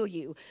to kill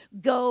you.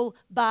 Go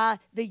by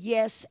the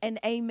yes and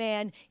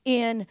amen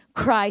in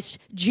Christ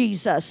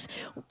Jesus.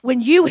 When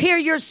you hear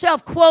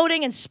yourself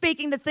quoting and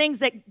speaking the things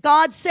that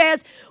God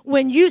says,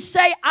 when you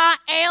say, I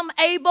am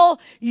able,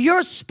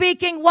 you're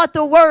speaking what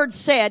the Word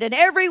said. And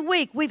every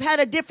week we've had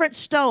a different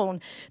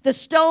stone. The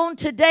stone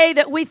today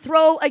that we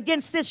throw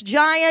against this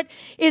giant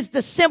is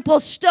the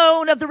simple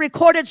stone of the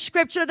recorded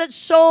scripture that's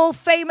so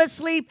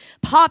famously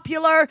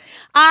popular.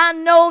 I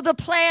know the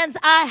plans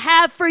I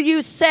have for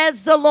you,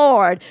 says the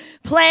Lord.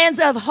 Plans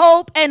of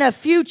hope and a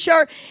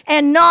future,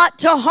 and not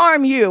to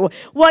harm you.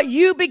 What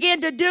you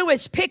begin to do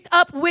is pick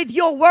up with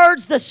your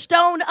words the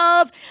stone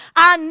of,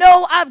 I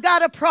know I've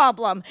got a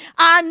problem.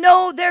 I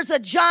know there's a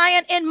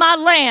giant in my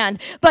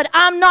land, but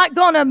I'm not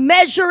going to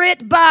measure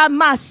it by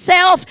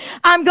myself.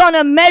 I'm going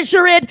to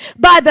measure it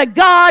by the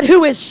God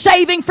who is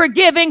saving,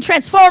 forgiving,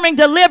 transforming,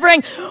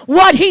 delivering.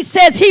 What he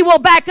says, he will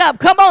back up.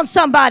 Come on,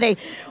 somebody.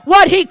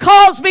 What he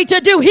calls me to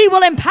do, he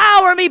will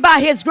empower me by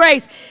his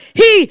grace.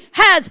 He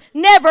has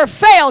never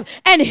failed,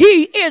 and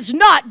he is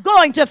not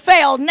going to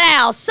fail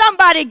now.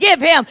 Somebody give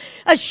him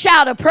a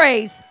shout of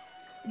praise.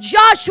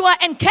 Joshua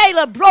and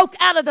Caleb broke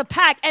out of the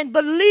pack and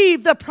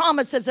believed the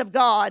promises of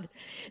God.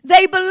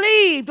 They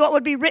believed what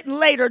would be written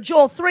later,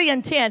 Joel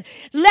 3:10.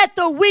 Let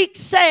the weak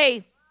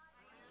say,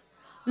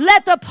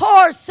 let the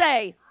poor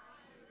say.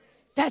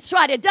 That's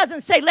right. It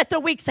doesn't say, let the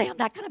weak say, I'm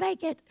not going to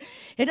make it.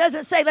 It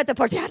doesn't say, let the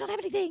poor say, I don't have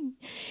anything.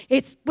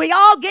 It's, we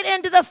all get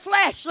into the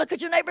flesh. Look at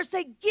your neighbor and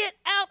say, get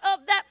out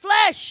of that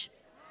flesh.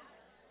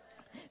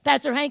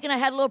 Pastor Hank and I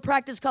had a little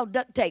practice called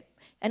duct tape.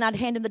 And I'd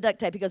hand him the duct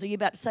tape. He goes, are you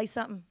about to say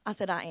something? I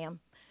said, I am.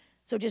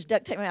 So just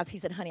duct tape my mouth. He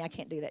said, honey, I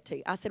can't do that to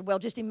you. I said, well,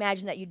 just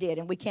imagine that you did,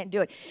 and we can't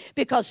do it.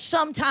 Because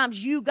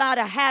sometimes you got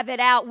to have it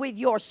out with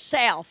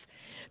yourself.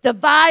 The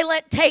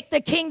violent take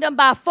the kingdom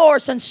by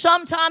force, and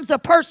sometimes the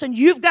person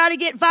you've got to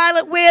get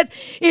violent with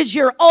is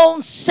your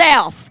own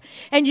self.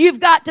 And you've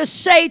got to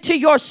say to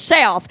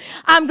yourself,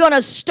 I'm going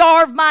to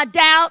starve my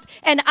doubt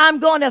and I'm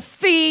going to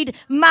feed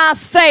my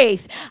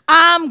faith.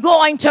 I'm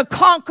going to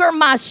conquer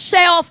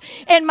myself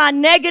and my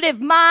negative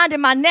mind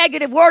and my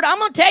negative word. I'm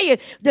going to tell you,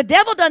 the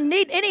devil doesn't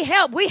need any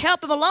help. We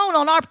help him alone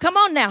on our, come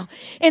on now.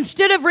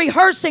 Instead of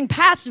rehearsing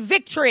past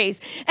victories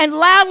and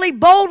loudly,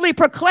 boldly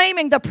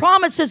proclaiming the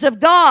promises of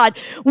God,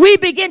 we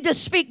begin to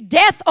speak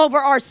death over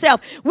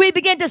ourselves. We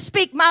begin to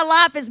speak, my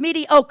life is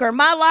mediocre.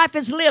 My life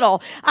is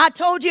little. I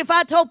told you, if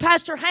I told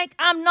Pastor Hank,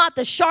 I'm not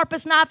the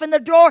sharpest knife in the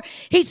drawer,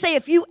 he'd say,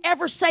 if you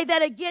ever say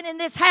that again in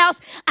this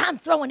house, I'm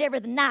throwing every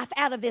knife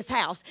out of this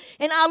house.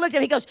 And I looked at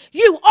him, he goes,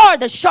 you are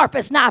the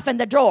sharpest knife in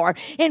the drawer.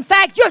 In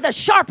fact, you're the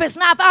sharpest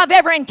knife I've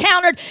ever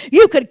encountered.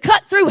 You could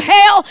cut through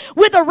hell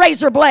with a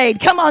razor blade.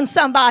 Come on,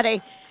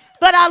 somebody.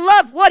 But I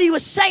love what he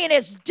was saying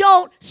is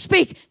don't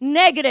speak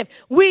negative.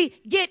 We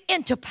get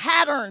into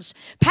patterns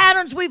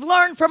we've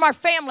learned from our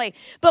family.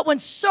 But when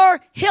Sir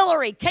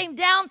Hillary came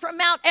down from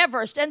Mount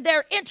Everest and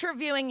they're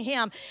interviewing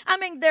him, I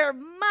mean, they're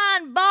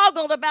mind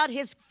boggled about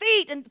his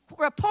feat, and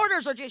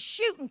reporters are just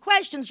shooting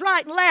questions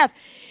right and left.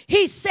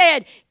 He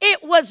said,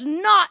 it was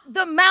not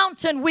the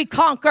mountain we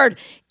conquered.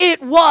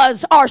 It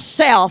was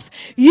ourself.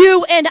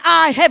 You and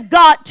I have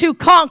got to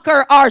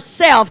conquer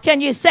ourselves.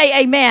 Can you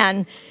say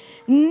amen?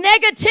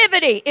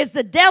 Negativity is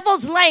the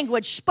devil's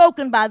language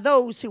spoken by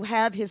those who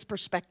have his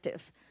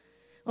perspective.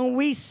 When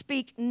we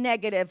speak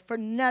negative, for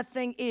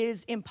nothing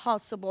is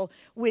impossible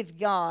with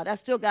God. I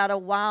still got a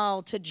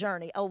while to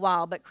journey,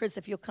 but Chris,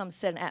 if you'll come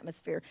set an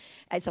atmosphere.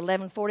 It's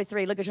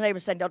 11:43. Look at your neighbor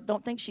saying,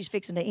 don't think she's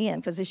fixing to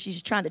end, because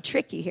she's trying to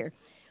trick you here.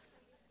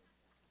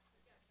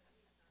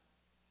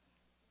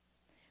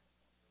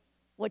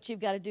 What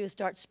you've got to do is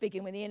start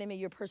speaking. When the enemy,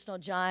 your personal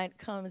giant,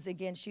 comes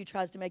against you,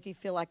 tries to make you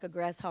feel like a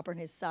grasshopper in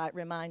his sight,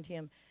 remind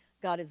him,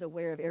 God is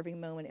aware of every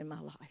moment in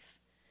my life.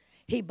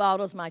 He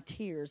bottles my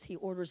tears. He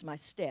orders my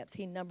steps.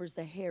 He numbers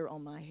the hair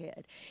on my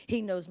head.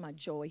 He knows my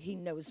joy. He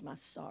knows my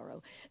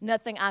sorrow.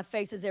 Nothing I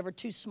face is ever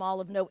too small,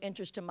 of no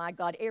interest to my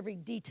God. Every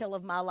detail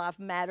of my life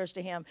matters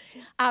to him.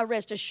 I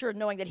rest assured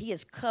knowing that he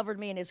has covered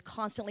me and is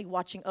constantly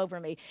watching over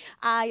me.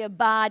 I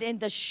abide in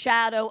the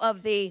shadow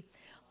of the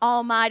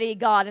Almighty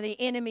God, and the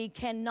enemy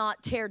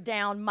cannot tear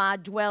down my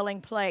dwelling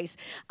place.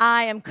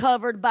 I am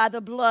covered by the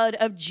blood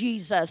of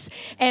Jesus,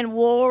 and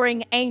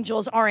warring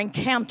angels are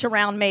encamped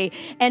around me,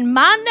 and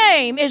my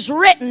name is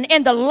written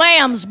in the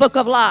Lamb's book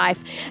of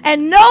life,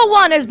 and no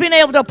one has been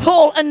able to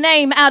pull a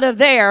name out of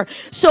there.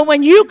 So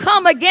when you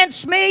come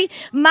against me,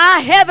 my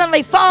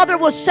heavenly Father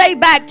will say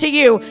back to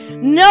you,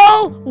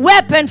 no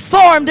weapon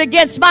formed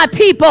against my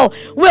people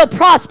will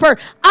prosper.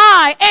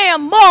 I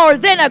am more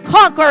than a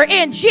conqueror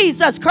in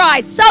Jesus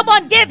Christ.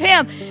 Someone give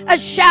him a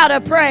shout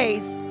of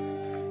praise.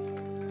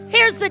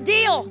 Here's the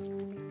deal.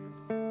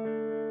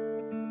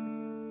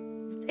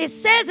 It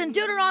says in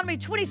Deuteronomy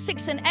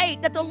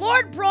 26:8 that the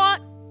Lord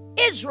brought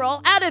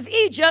Israel out of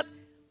Egypt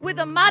with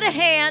a mighty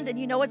hand, and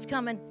you know what's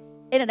coming,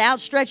 in an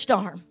outstretched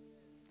arm.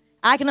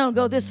 I can only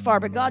go this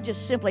far, but God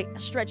just simply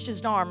stretched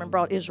his arm and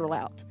brought Israel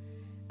out,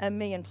 1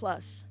 million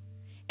plus.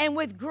 And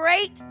with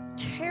great,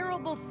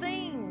 terrible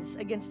things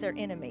against their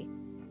enemy,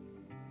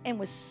 and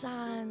with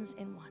signs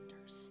and wonders.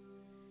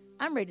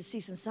 I'm ready to see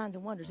some signs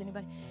and wonders.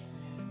 Anybody?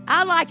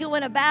 I like it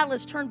when a battle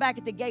is turned back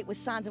at the gate with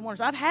signs and wonders.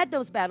 I've had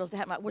those battles to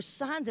happen where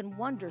signs and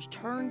wonders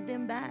turned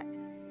them back.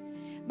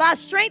 By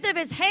strength of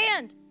his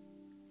hand.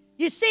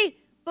 You see,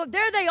 but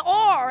there they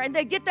are, and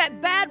they get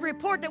that bad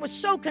report that was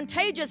so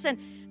contagious. And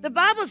the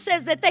Bible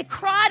says that they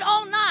cried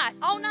all night.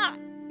 All night.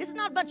 It's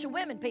not a bunch of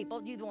women,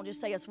 people. You won't just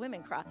say us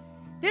women cry.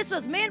 This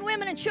was men,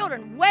 women, and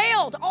children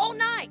wailed all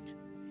night.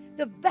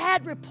 The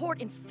bad report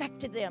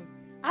infected them.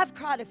 I've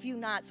cried a few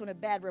nights when a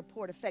bad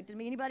report affected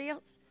me. Anybody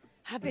else?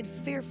 I've been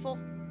fearful.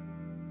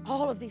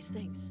 All of these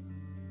things.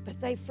 But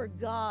they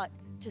forgot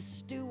to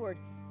steward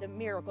the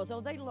miracles.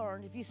 Oh, they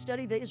learned. If you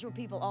study the Israel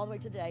people all the way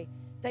today,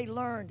 they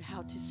learned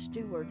how to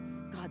steward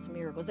God's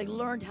miracles. They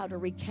learned how to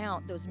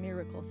recount those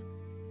miracles.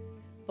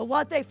 But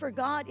what they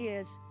forgot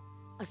is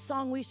a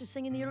song we used to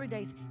sing in the early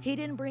days. He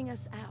didn't bring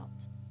us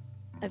out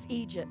of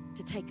Egypt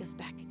to take us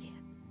back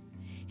again.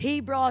 He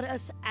brought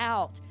us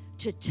out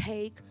to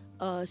take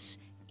us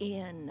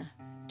in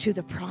to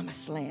the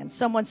promised land.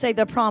 Someone say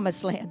the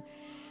promised land.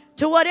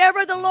 To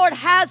whatever the Lord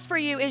has for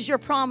you is your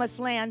promised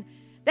land.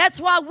 That's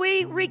why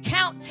we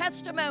recount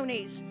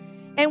testimonies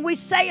and we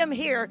say them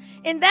here.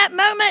 In that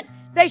moment,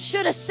 they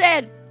should have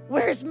said,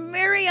 where's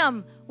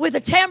Miriam with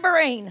a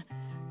tambourine?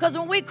 Because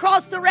when we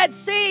crossed the Red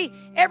Sea,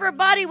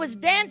 everybody was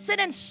dancing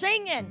and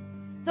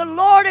singing. The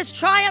Lord has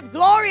triumphed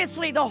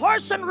gloriously. The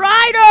horse and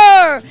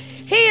rider,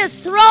 he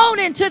is thrown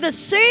into the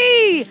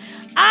sea.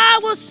 I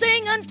will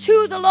sing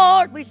unto the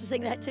Lord. We used to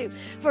sing that too.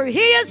 For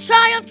he has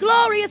triumphed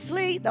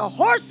gloriously. The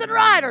horse and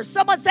rider.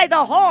 Someone say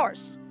the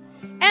horse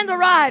and the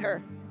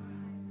rider.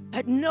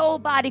 But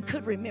nobody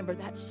could remember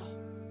that song.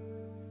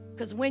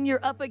 Because when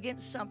you're up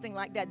against something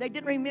like that, they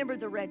didn't remember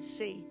the Red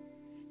Sea.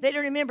 They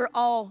didn't remember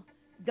all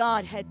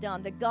God had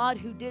done. The God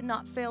who did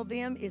not fail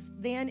them is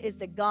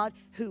the God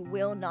who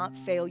will not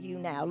fail you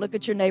now. Look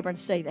at your neighbor and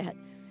say that.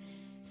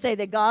 Say,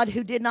 the God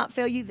who did not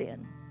fail you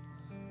then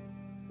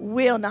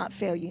will not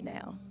fail you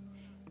now.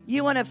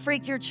 You want to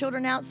freak your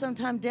children out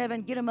sometime,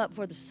 Devin? Get them up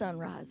before the sun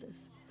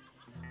rises.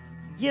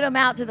 Get them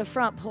out to the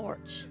front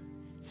porch.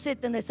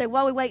 Sit them there. Say,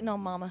 what are we waiting on,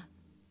 Mama?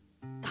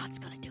 God's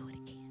going to do it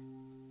again.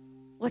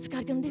 What's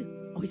God going to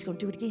do? Oh, he's going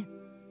to do it again.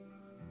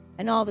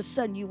 And all of a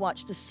sudden you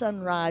watch the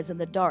sunrise and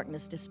the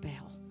darkness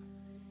dispel.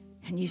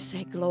 And you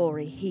say,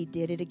 glory, he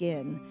did it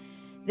again.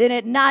 Then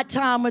at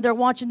nighttime when they're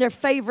watching their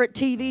favorite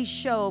TV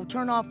show,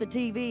 turn off the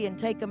TV and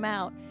take them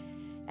out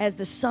as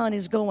the sun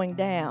is going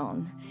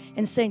down.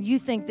 And saying, you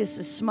think this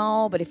is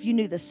small, but if you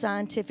knew the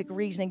scientific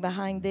reasoning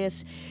behind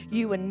this,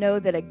 you would know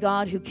that a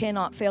God who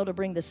cannot fail to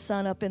bring the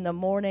sun up in the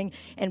morning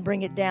and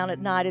bring it down at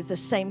night is the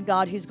same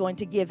God who's going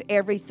to give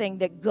everything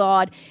that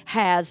God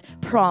has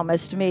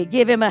promised me.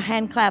 Give him a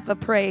hand clap of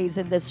praise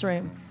in this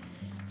room.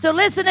 So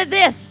listen to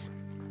this.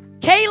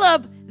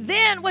 Caleb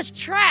then was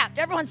trapped.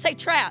 Everyone say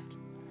trapped.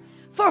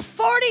 For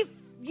 40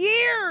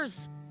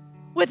 years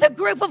with a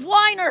group of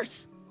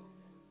whiners.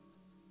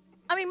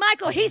 I mean,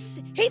 Michael, he's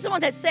the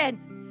one that said,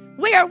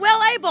 we are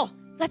well able.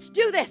 Let's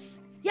do this.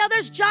 Yeah,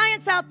 there's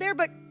giants out there,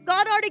 but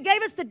God already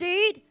gave us the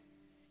deed.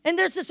 And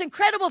there's this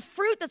incredible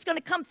fruit that's going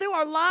to come through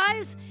our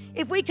lives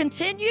if we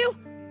continue.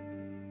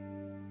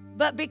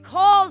 But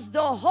because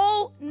the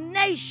whole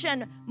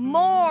nation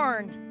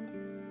mourned,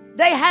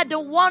 they had to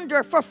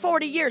wander for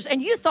 40 years.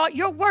 And you thought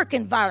your work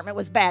environment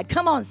was bad.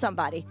 Come on,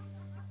 somebody.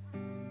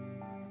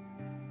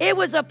 It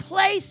was a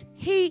place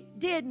he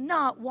did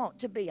not want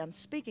to be. I'm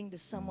speaking to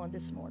someone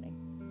this morning.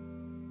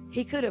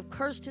 He could have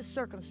cursed his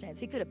circumstance.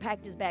 He could have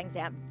packed his bags and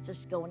said, I'm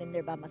just going in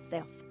there by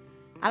myself.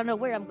 I don't know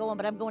where I'm going,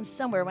 but I'm going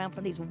somewhere around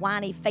from these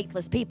whiny,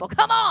 faithless people.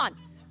 Come on.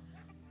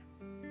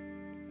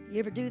 You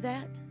ever do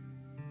that?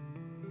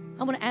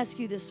 I want to ask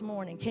you this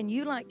morning, can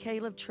you, like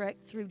Caleb, trek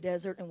through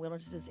desert and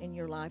wildernesses in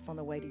your life on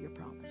the way to your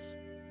promise?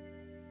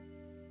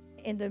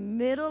 In the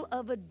middle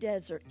of a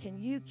desert, can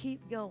you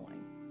keep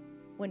going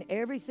when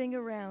everything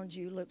around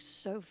you looks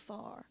so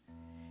far?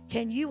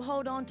 Can you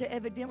hold on to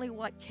evidently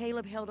what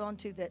Caleb held on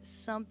to, that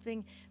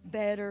something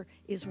better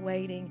is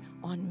waiting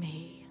on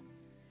me?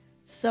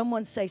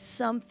 Someone say,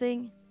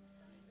 something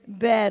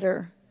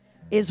better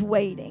is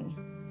waiting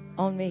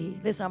on me.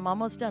 Listen, I'm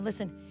almost done.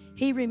 Listen,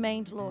 he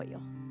remained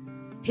loyal.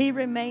 He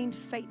remained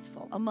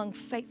faithful among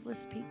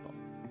faithless people.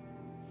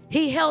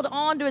 He held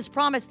on to his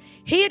promise.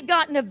 He had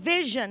gotten a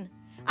vision.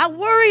 I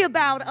worry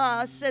about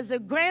us as a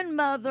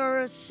grandmother,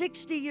 a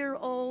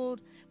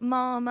 60-year-old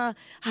mama.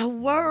 I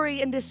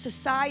worry in this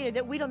society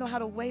that we don't know how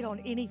to wait on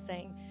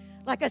anything.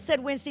 Like I said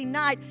Wednesday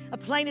night, a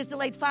plane is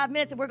delayed 5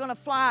 minutes and we're going to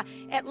fly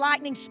at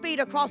lightning speed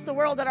across the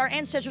world that our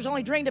ancestors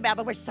only dreamed about,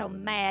 but we're so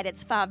mad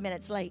it's 5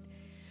 minutes late.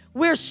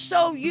 We're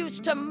so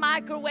used to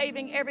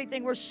microwaving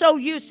everything. We're so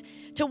used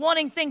to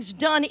wanting things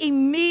done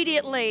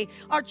immediately.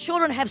 Our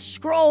children have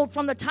scrolled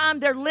from the time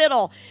they're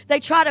little.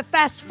 They try to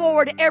fast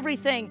forward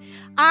everything.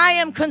 I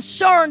am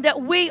concerned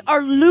that we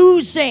are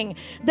losing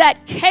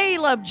that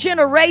Caleb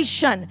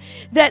generation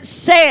that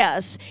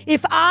says,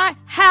 if I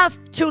have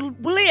to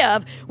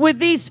live with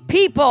these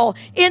people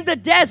in the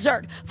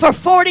desert for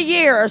 40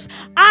 years,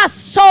 I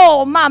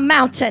saw my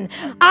mountain.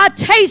 I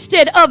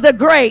tasted of the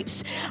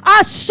grapes.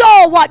 I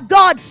saw what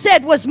God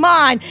said was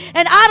mine.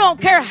 And I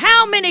don't care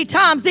how many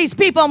times these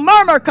people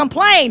murmur,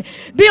 complain,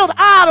 build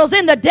idols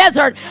in the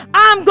desert.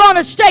 I'm going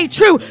to stay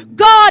true.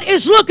 God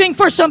is looking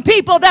for some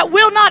people that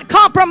will not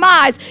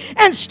compromise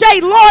and stay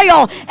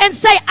loyal and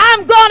say,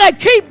 I'm going to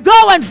keep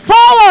going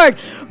forward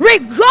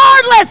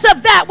regardless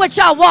of that which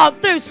I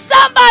walk through.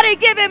 Somebody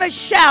give him a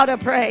shout of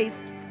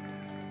praise.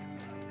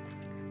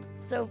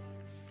 So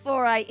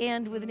Before I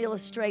end with an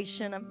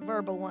illustration, a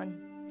verbal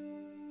one,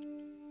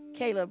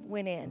 Caleb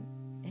went in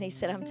and he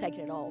said, I'm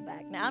taking it all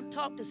back. Now, I've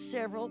talked to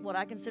several, what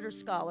I consider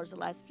scholars, the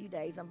last few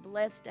days. I'm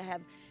blessed to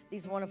have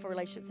these wonderful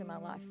relationships in my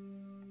life.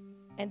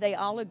 And they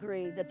all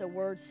agree that the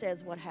word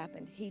says what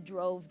happened. He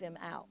drove them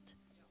out.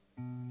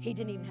 He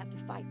didn't even have to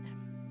fight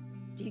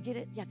them. Do you get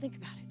it? Yeah, think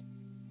about it.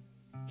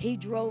 He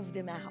drove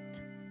them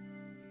out.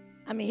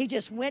 I mean, he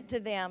just went to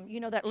them. You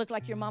know that look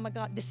like your mama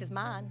got? This is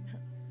mine.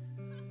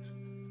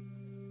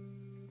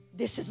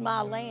 This is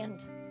my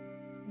land.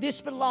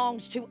 This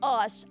belongs to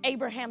us.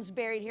 Abraham's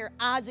buried here.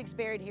 Isaac's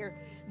buried here.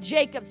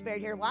 Jacob's buried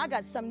here. Well, I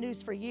got some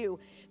news for you.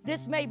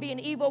 This may be an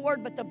evil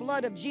word, but the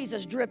blood of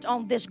Jesus dripped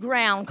on this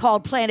ground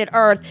called planet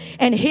Earth,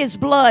 and his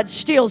blood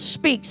still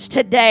speaks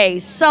today.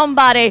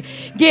 Somebody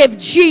give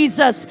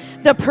Jesus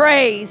the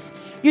praise.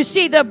 You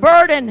see, the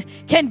burden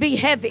can be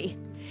heavy.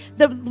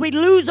 We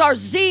lose our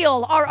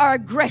zeal or our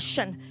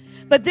aggression.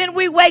 But then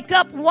we wake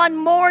up one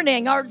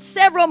morning or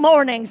several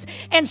mornings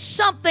and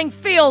something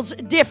feels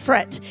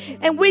different.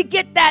 And we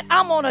get that,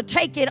 I'm going to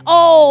take it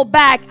all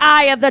back,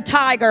 eye of the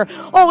tiger.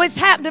 Oh, it's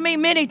happened to me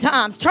many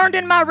times. Turned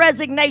in my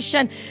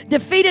resignation,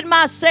 defeated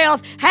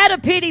myself, had a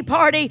pity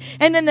party,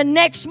 and then the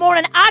next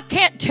morning, I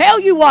can't tell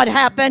you what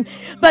happened,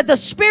 but the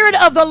Spirit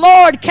of the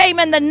Lord came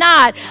in the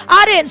night.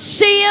 I didn't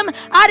see him.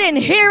 I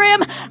didn't hear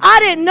him. I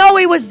didn't know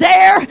he was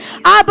there.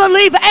 I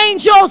believe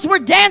angels were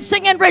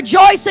dancing and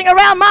rejoicing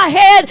around my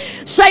head,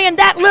 saying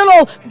that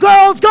little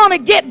girl's going to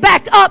get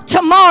back up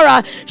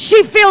tomorrow.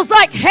 She feels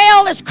like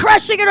hell is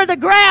crushing her to the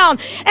ground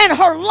and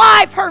her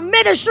life, her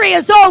ministry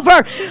is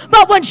over.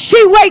 But when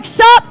she wakes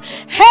up,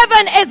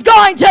 heaven is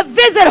going to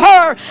visit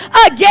her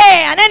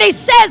again. And he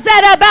says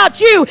that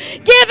about you.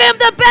 Give him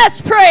the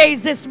best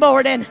praise this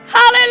morning.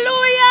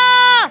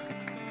 Hallelujah.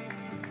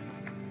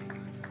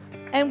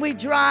 And we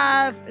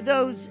drive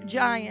those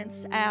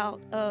giants out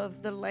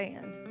of the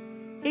land.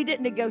 He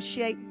didn't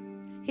negotiate.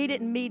 He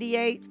didn't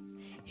mediate.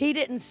 He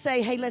didn't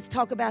say, hey, let's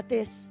talk about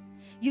this.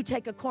 You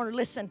take a corner.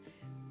 Listen,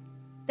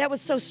 that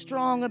was so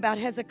strong about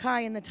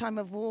Hezekiah in the time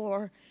of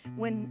war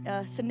when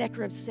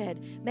Sennacherib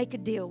said, make a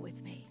deal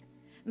with me.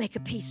 Make a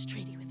peace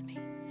treaty with me.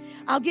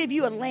 I'll give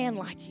you a land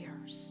like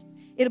yours.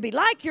 It'll be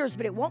like yours,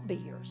 but it won't be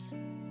yours.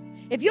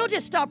 If you'll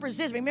just stop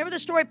resisting. Remember the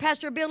story of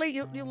Pastor Billy?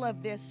 You'll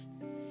love this.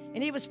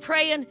 And he was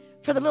praying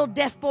for the little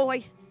deaf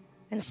boy,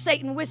 and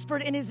Satan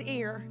whispered in his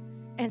ear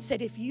and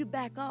said, if you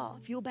back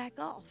off, you'll back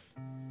off.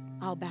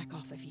 I'll back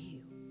off of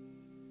you.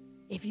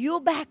 If you'll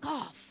back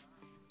off,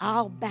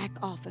 I'll back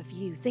off of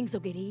you. Things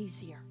will get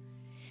easier.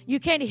 You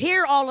can't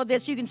hear all of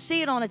this. You can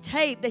see it on a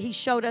tape that he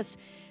showed us,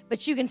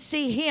 but you can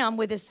see him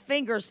with his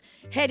fingers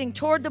heading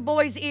toward the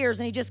boy's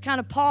ears, and he just kind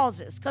of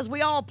pauses, because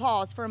we all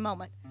pause for a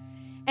moment.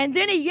 And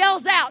then he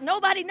yells out.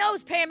 Nobody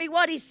knows, Pammy,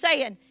 what he's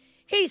saying.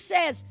 He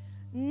says,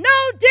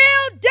 no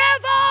deal,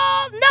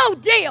 devil, no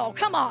deal.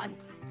 Come on.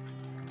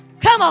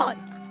 Come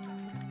on.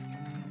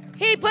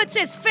 He puts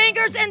his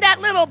fingers in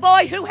that little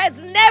boy who has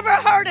never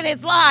heard in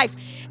his life,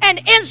 and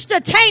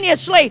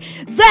instantaneously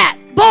that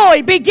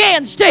boy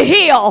begins to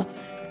heal.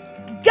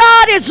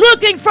 God is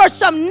looking for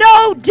some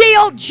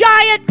no-deal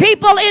giant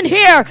people in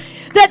here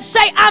that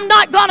say, I'm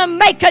not going to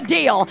make a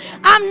deal.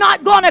 I'm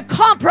not going to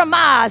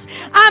compromise.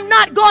 I'm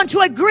not going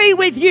to agree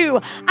with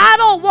you. I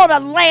don't want a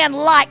land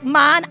like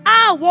mine.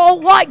 I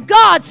want what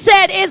God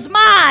said is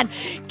mine.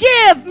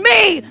 Give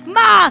me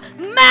my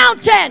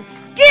mountain.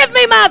 Give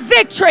me my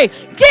victory.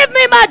 Give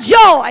me my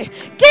joy.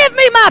 Give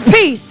me my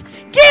peace.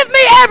 Give me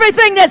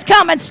everything that's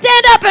coming.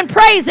 Stand up and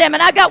praise him.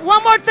 And I got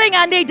one more thing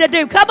I need to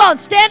do. Come on,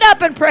 stand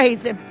up and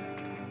praise him.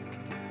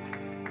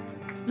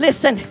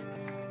 Listen,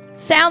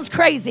 sounds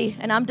crazy,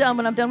 and I'm done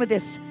when I'm done with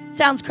this.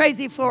 Sounds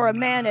crazy for a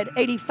man at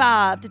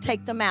 85 to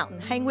take the mountain.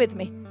 Hang with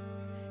me.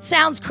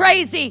 Sounds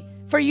crazy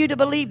for you to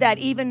believe that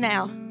even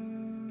now.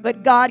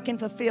 But God can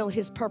fulfill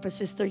his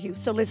purposes through you.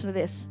 So listen to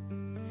this.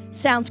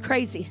 Sounds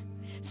crazy.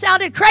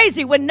 Sounded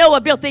crazy when Noah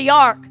built the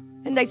ark.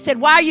 And they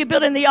said, why are you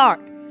building the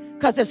ark?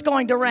 Because it's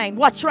going to rain.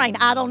 What's rain?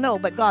 I don't know,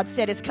 but God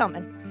said it's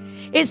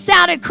coming. It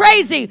sounded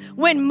crazy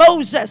when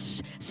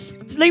Moses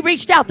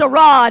reached out the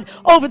rod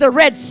over the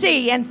Red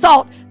Sea and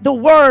thought the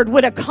word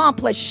would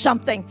accomplish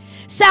something.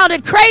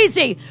 Sounded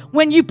crazy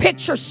when you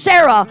picture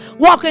Sarah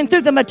walking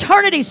through the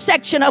maternity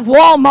section of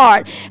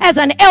Walmart as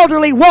an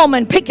elderly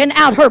woman picking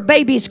out her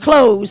baby's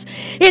clothes.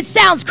 It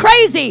sounds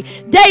crazy,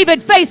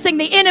 David facing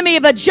the enemy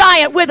of a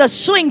giant with a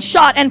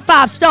slingshot and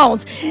 5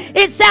 stones.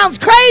 It sounds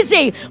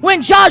crazy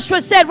when Joshua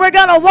said, we're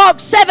going to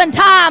walk 7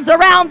 times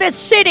around this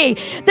city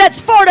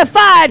that's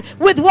fortified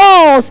with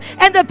walls.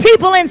 And the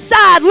people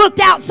inside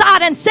looked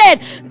outside and said,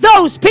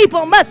 those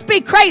people must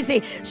be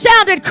crazy.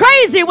 Sounded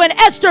crazy when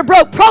Esther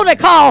broke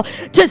protocol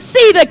to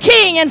see the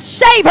king and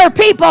save her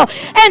people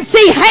and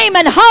see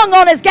Haman hung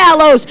on his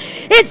gallows.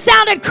 It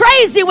sounded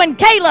crazy when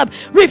Caleb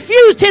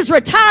refused his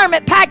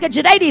retirement package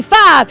at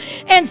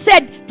 85 and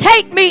said,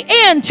 take me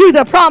into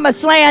the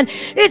promised land.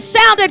 It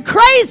sounded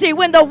crazy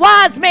when the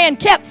wise man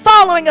kept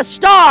following a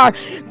star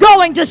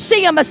going to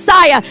see a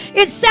Messiah.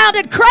 It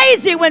sounded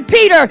crazy when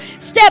Peter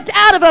stepped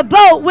out of a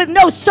boat with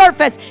no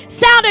surface.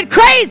 Sounded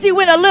crazy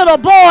when a little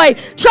boy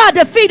tried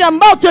to feed a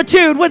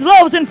multitude with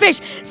loaves and fish.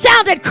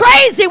 Sounded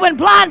crazy when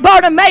blind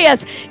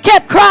Bartimaeus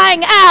kept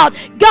crying out,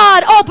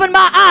 God, open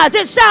my eyes.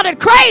 It sounded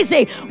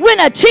crazy when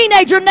a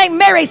teenager named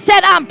Mary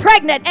said, I'm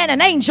pregnant, and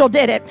an angel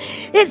did it.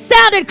 It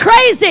sounded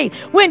crazy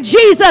when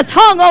Jesus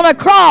hung on a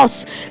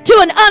cross to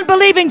an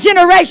unbelieving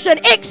generation.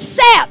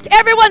 Except,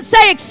 everyone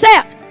say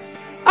except.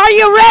 Are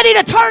you ready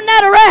to turn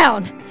that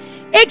around?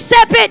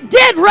 Except it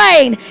did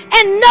rain,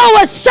 and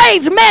Noah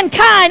saved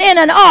mankind in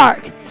an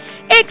ark.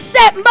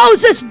 Except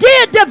Moses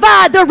did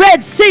divide the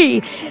Red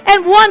Sea,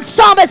 and one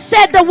psalmist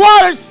said the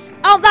waters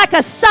like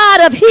a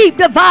side of heap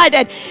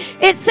divided.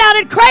 It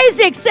sounded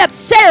crazy, except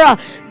Sarah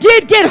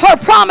did get her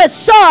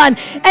promised son,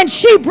 and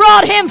she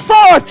brought him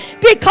forth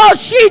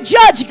because she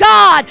judged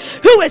God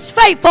who is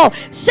faithful.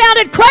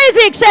 Sounded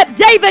crazy, except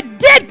David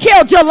did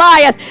kill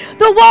Goliath.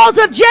 The walls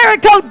of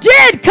Jericho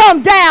did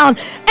come down.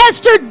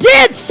 Esther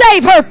did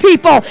save her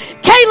people.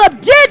 Caleb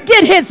did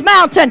get his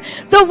mountain.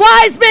 The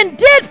wise men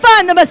did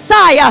find the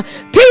Messiah.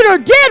 Peter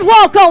did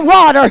walk on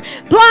water.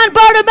 Blind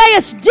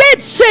Bartimaeus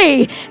did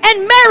see,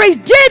 and Mary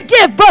did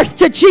give birth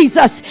to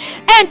Jesus.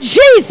 And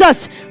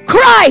Jesus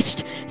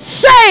Christ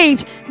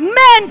saved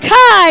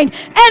mankind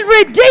and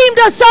redeemed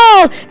us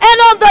all.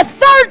 And on the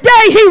third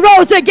day he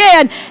rose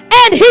again,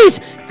 and he's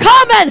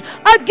coming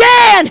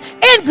again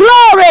in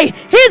glory.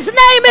 His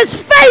name is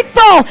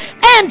faithful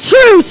and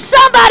true.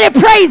 Somebody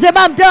praise him.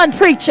 I'm done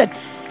preaching.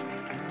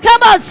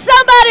 Come on,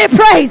 somebody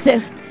praise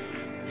him.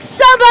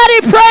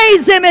 Somebody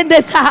praise him in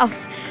this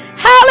house.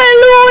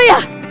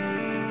 Hallelujah.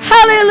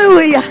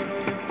 Hallelujah.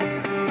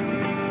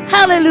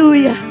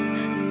 Hallelujah.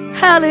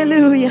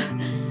 Hallelujah.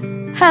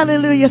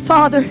 Hallelujah.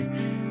 Father,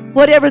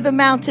 whatever the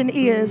mountain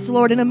is,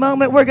 Lord, in a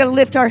moment we're going to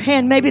lift our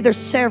hand. Maybe there's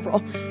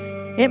several.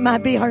 It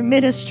might be our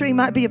ministry,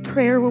 might be a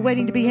prayer we're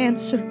waiting to be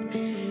answered.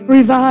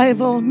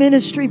 Revival,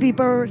 ministry be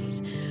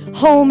birthed,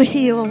 home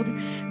healed,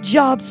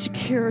 job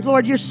secured.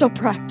 Lord, you're so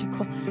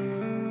practical.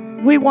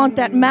 We want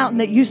that mountain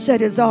that you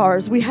said is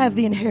ours. We have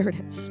the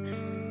inheritance.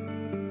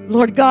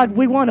 Lord God,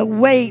 we want to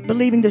wait,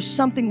 believing there's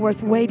something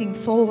worth waiting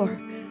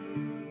for.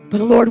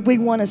 But Lord, we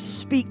want to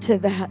speak to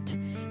that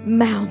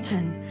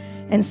mountain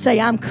and say,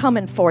 I'm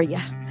coming for you.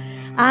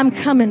 I'm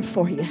coming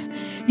for you.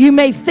 You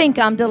may think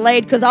I'm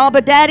delayed because,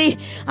 but Daddy,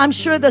 I'm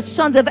sure the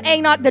sons of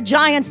Enoch, the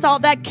giants,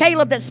 thought that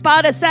Caleb that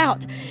spied us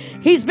out,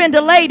 he's been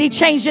delayed. He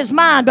changed his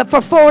mind. But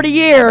for 40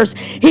 years,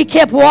 he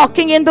kept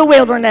walking in the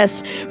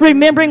wilderness,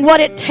 remembering what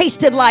it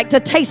tasted like to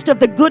taste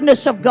of the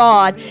goodness of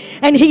God.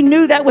 And he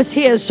knew that was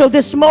his. So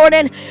this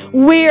morning,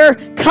 we're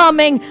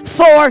coming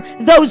for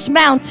those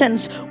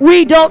mountains.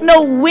 We don't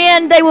know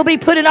when they will be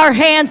put in our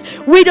hands.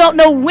 We don't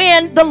know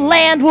when the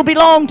land will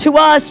belong to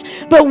us.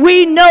 But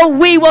we know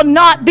we will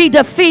not be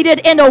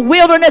defeated in a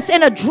wilderness,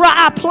 in a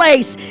dry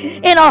place,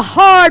 in a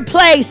hard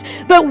place.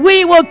 But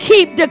we will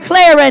keep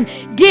declaring,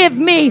 give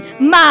me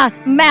my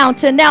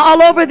mountain. Now,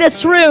 all over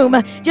this room,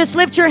 just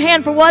lift your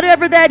hand for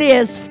whatever that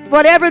is.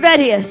 Whatever that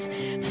is.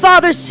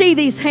 Father, see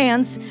these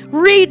hands.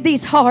 Read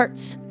these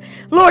hearts.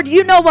 Lord,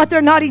 you know what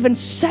they're not even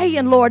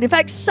saying, Lord. In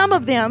fact, some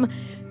of them,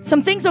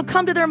 some things will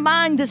come to their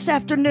mind this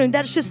afternoon.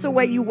 That's just the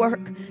way you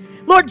work.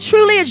 Lord,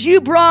 truly as you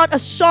brought a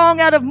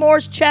song out of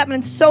Morris Chapman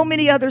and so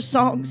many other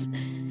songs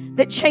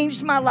that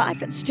changed my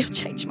life and still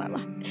change my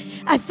life,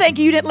 I thank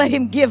you didn't let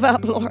him give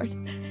up, Lord.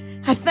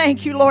 I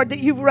thank you, Lord, that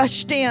you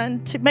rushed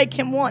in to make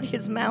him want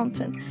his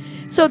mountain.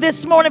 So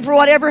this morning, for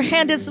whatever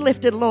hand is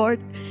lifted, Lord,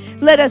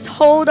 let us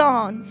hold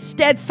on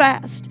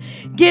steadfast.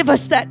 Give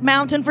us that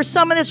mountain. For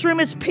some in this room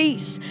is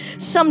peace.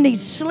 Some need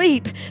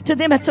sleep. To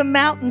them it's a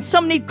mountain.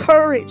 Some need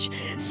courage.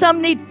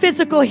 Some need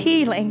physical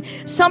healing.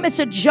 Some it's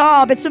a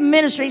job. It's a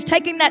ministry. It's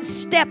taking that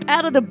step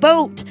out of the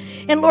boat.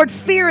 And Lord,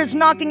 fear is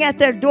knocking at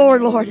their door,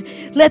 Lord.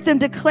 Let them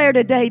declare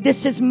today,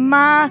 this is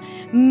my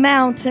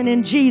mountain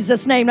in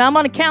Jesus' name. Now I'm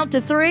going to count to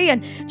 3,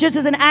 and just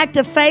as an act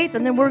of faith,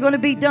 and then we're going to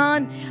be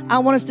done, I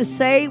want us to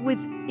say with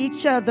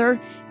each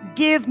other,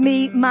 give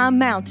me my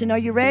mountain. Are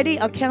you ready?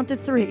 I'll count to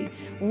 3.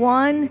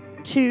 1,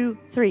 2,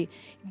 3.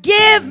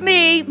 Give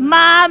me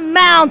my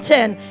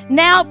mountain.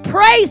 Now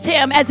praise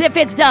him as if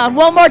it's done.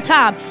 One more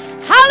time.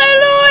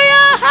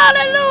 Hallelujah,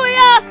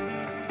 hallelujah,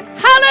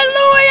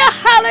 hallelujah,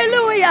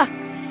 hallelujah,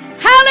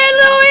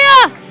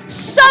 hallelujah.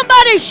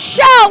 Somebody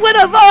shout with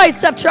a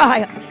voice of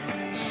triumph.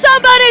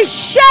 Somebody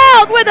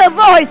shout with a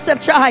voice of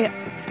triumph.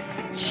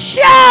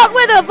 Shout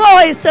with a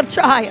voice of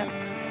triumph.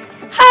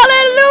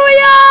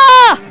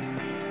 Hallelujah.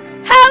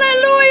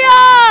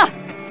 Hallelujah!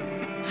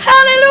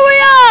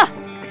 Hallelujah!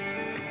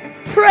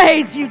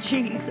 Praise you,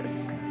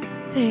 Jesus.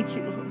 Thank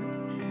you,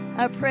 Lord.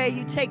 I pray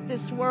you take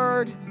this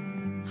word.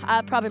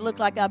 I probably look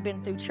like I've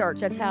been through church.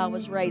 That's how I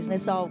was raised, and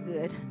it's all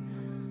good.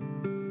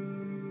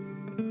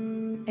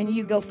 and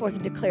you go forth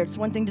and declare it. It's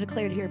one thing to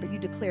declare it here, but you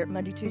declare it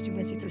Monday, Tuesday,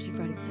 Wednesday, Thursday,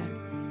 Friday, Saturday.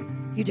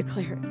 You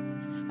declare it.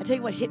 I tell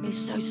you what hit me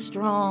so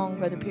strong,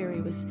 Brother Perry,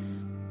 was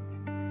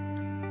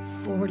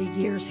 40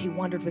 years he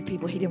wandered with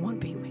people he didn't want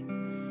to be with.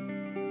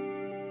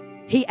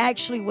 He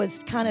actually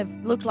was kind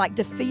of looked like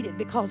defeated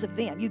because of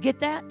them. You get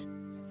that?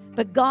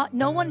 But God,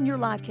 no one in your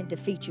life can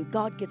defeat you.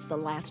 God gets the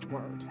last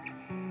word.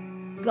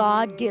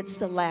 God gets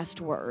the last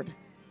word.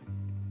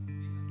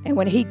 And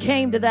when he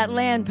came to that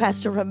land,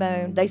 Pastor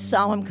Ramon, they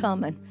saw him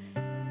coming.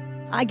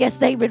 I guess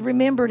they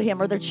remembered him,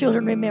 or their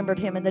children remembered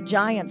him, and the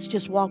giants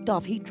just walked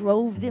off. He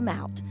drove them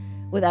out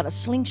without a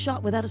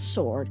slingshot, without a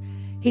sword.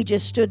 He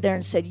just stood there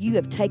and said, you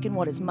have taken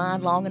what is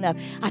mine long enough.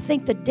 I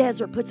think the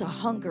desert puts a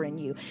hunger in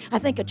you. I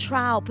think a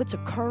trial puts a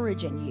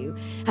courage in you.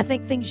 I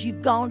think things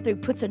you've gone through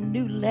puts a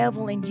new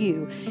level in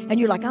you. And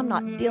you're like, I'm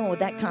not dealing with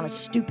that kind of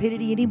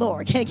stupidity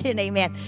anymore. Can I get an amen?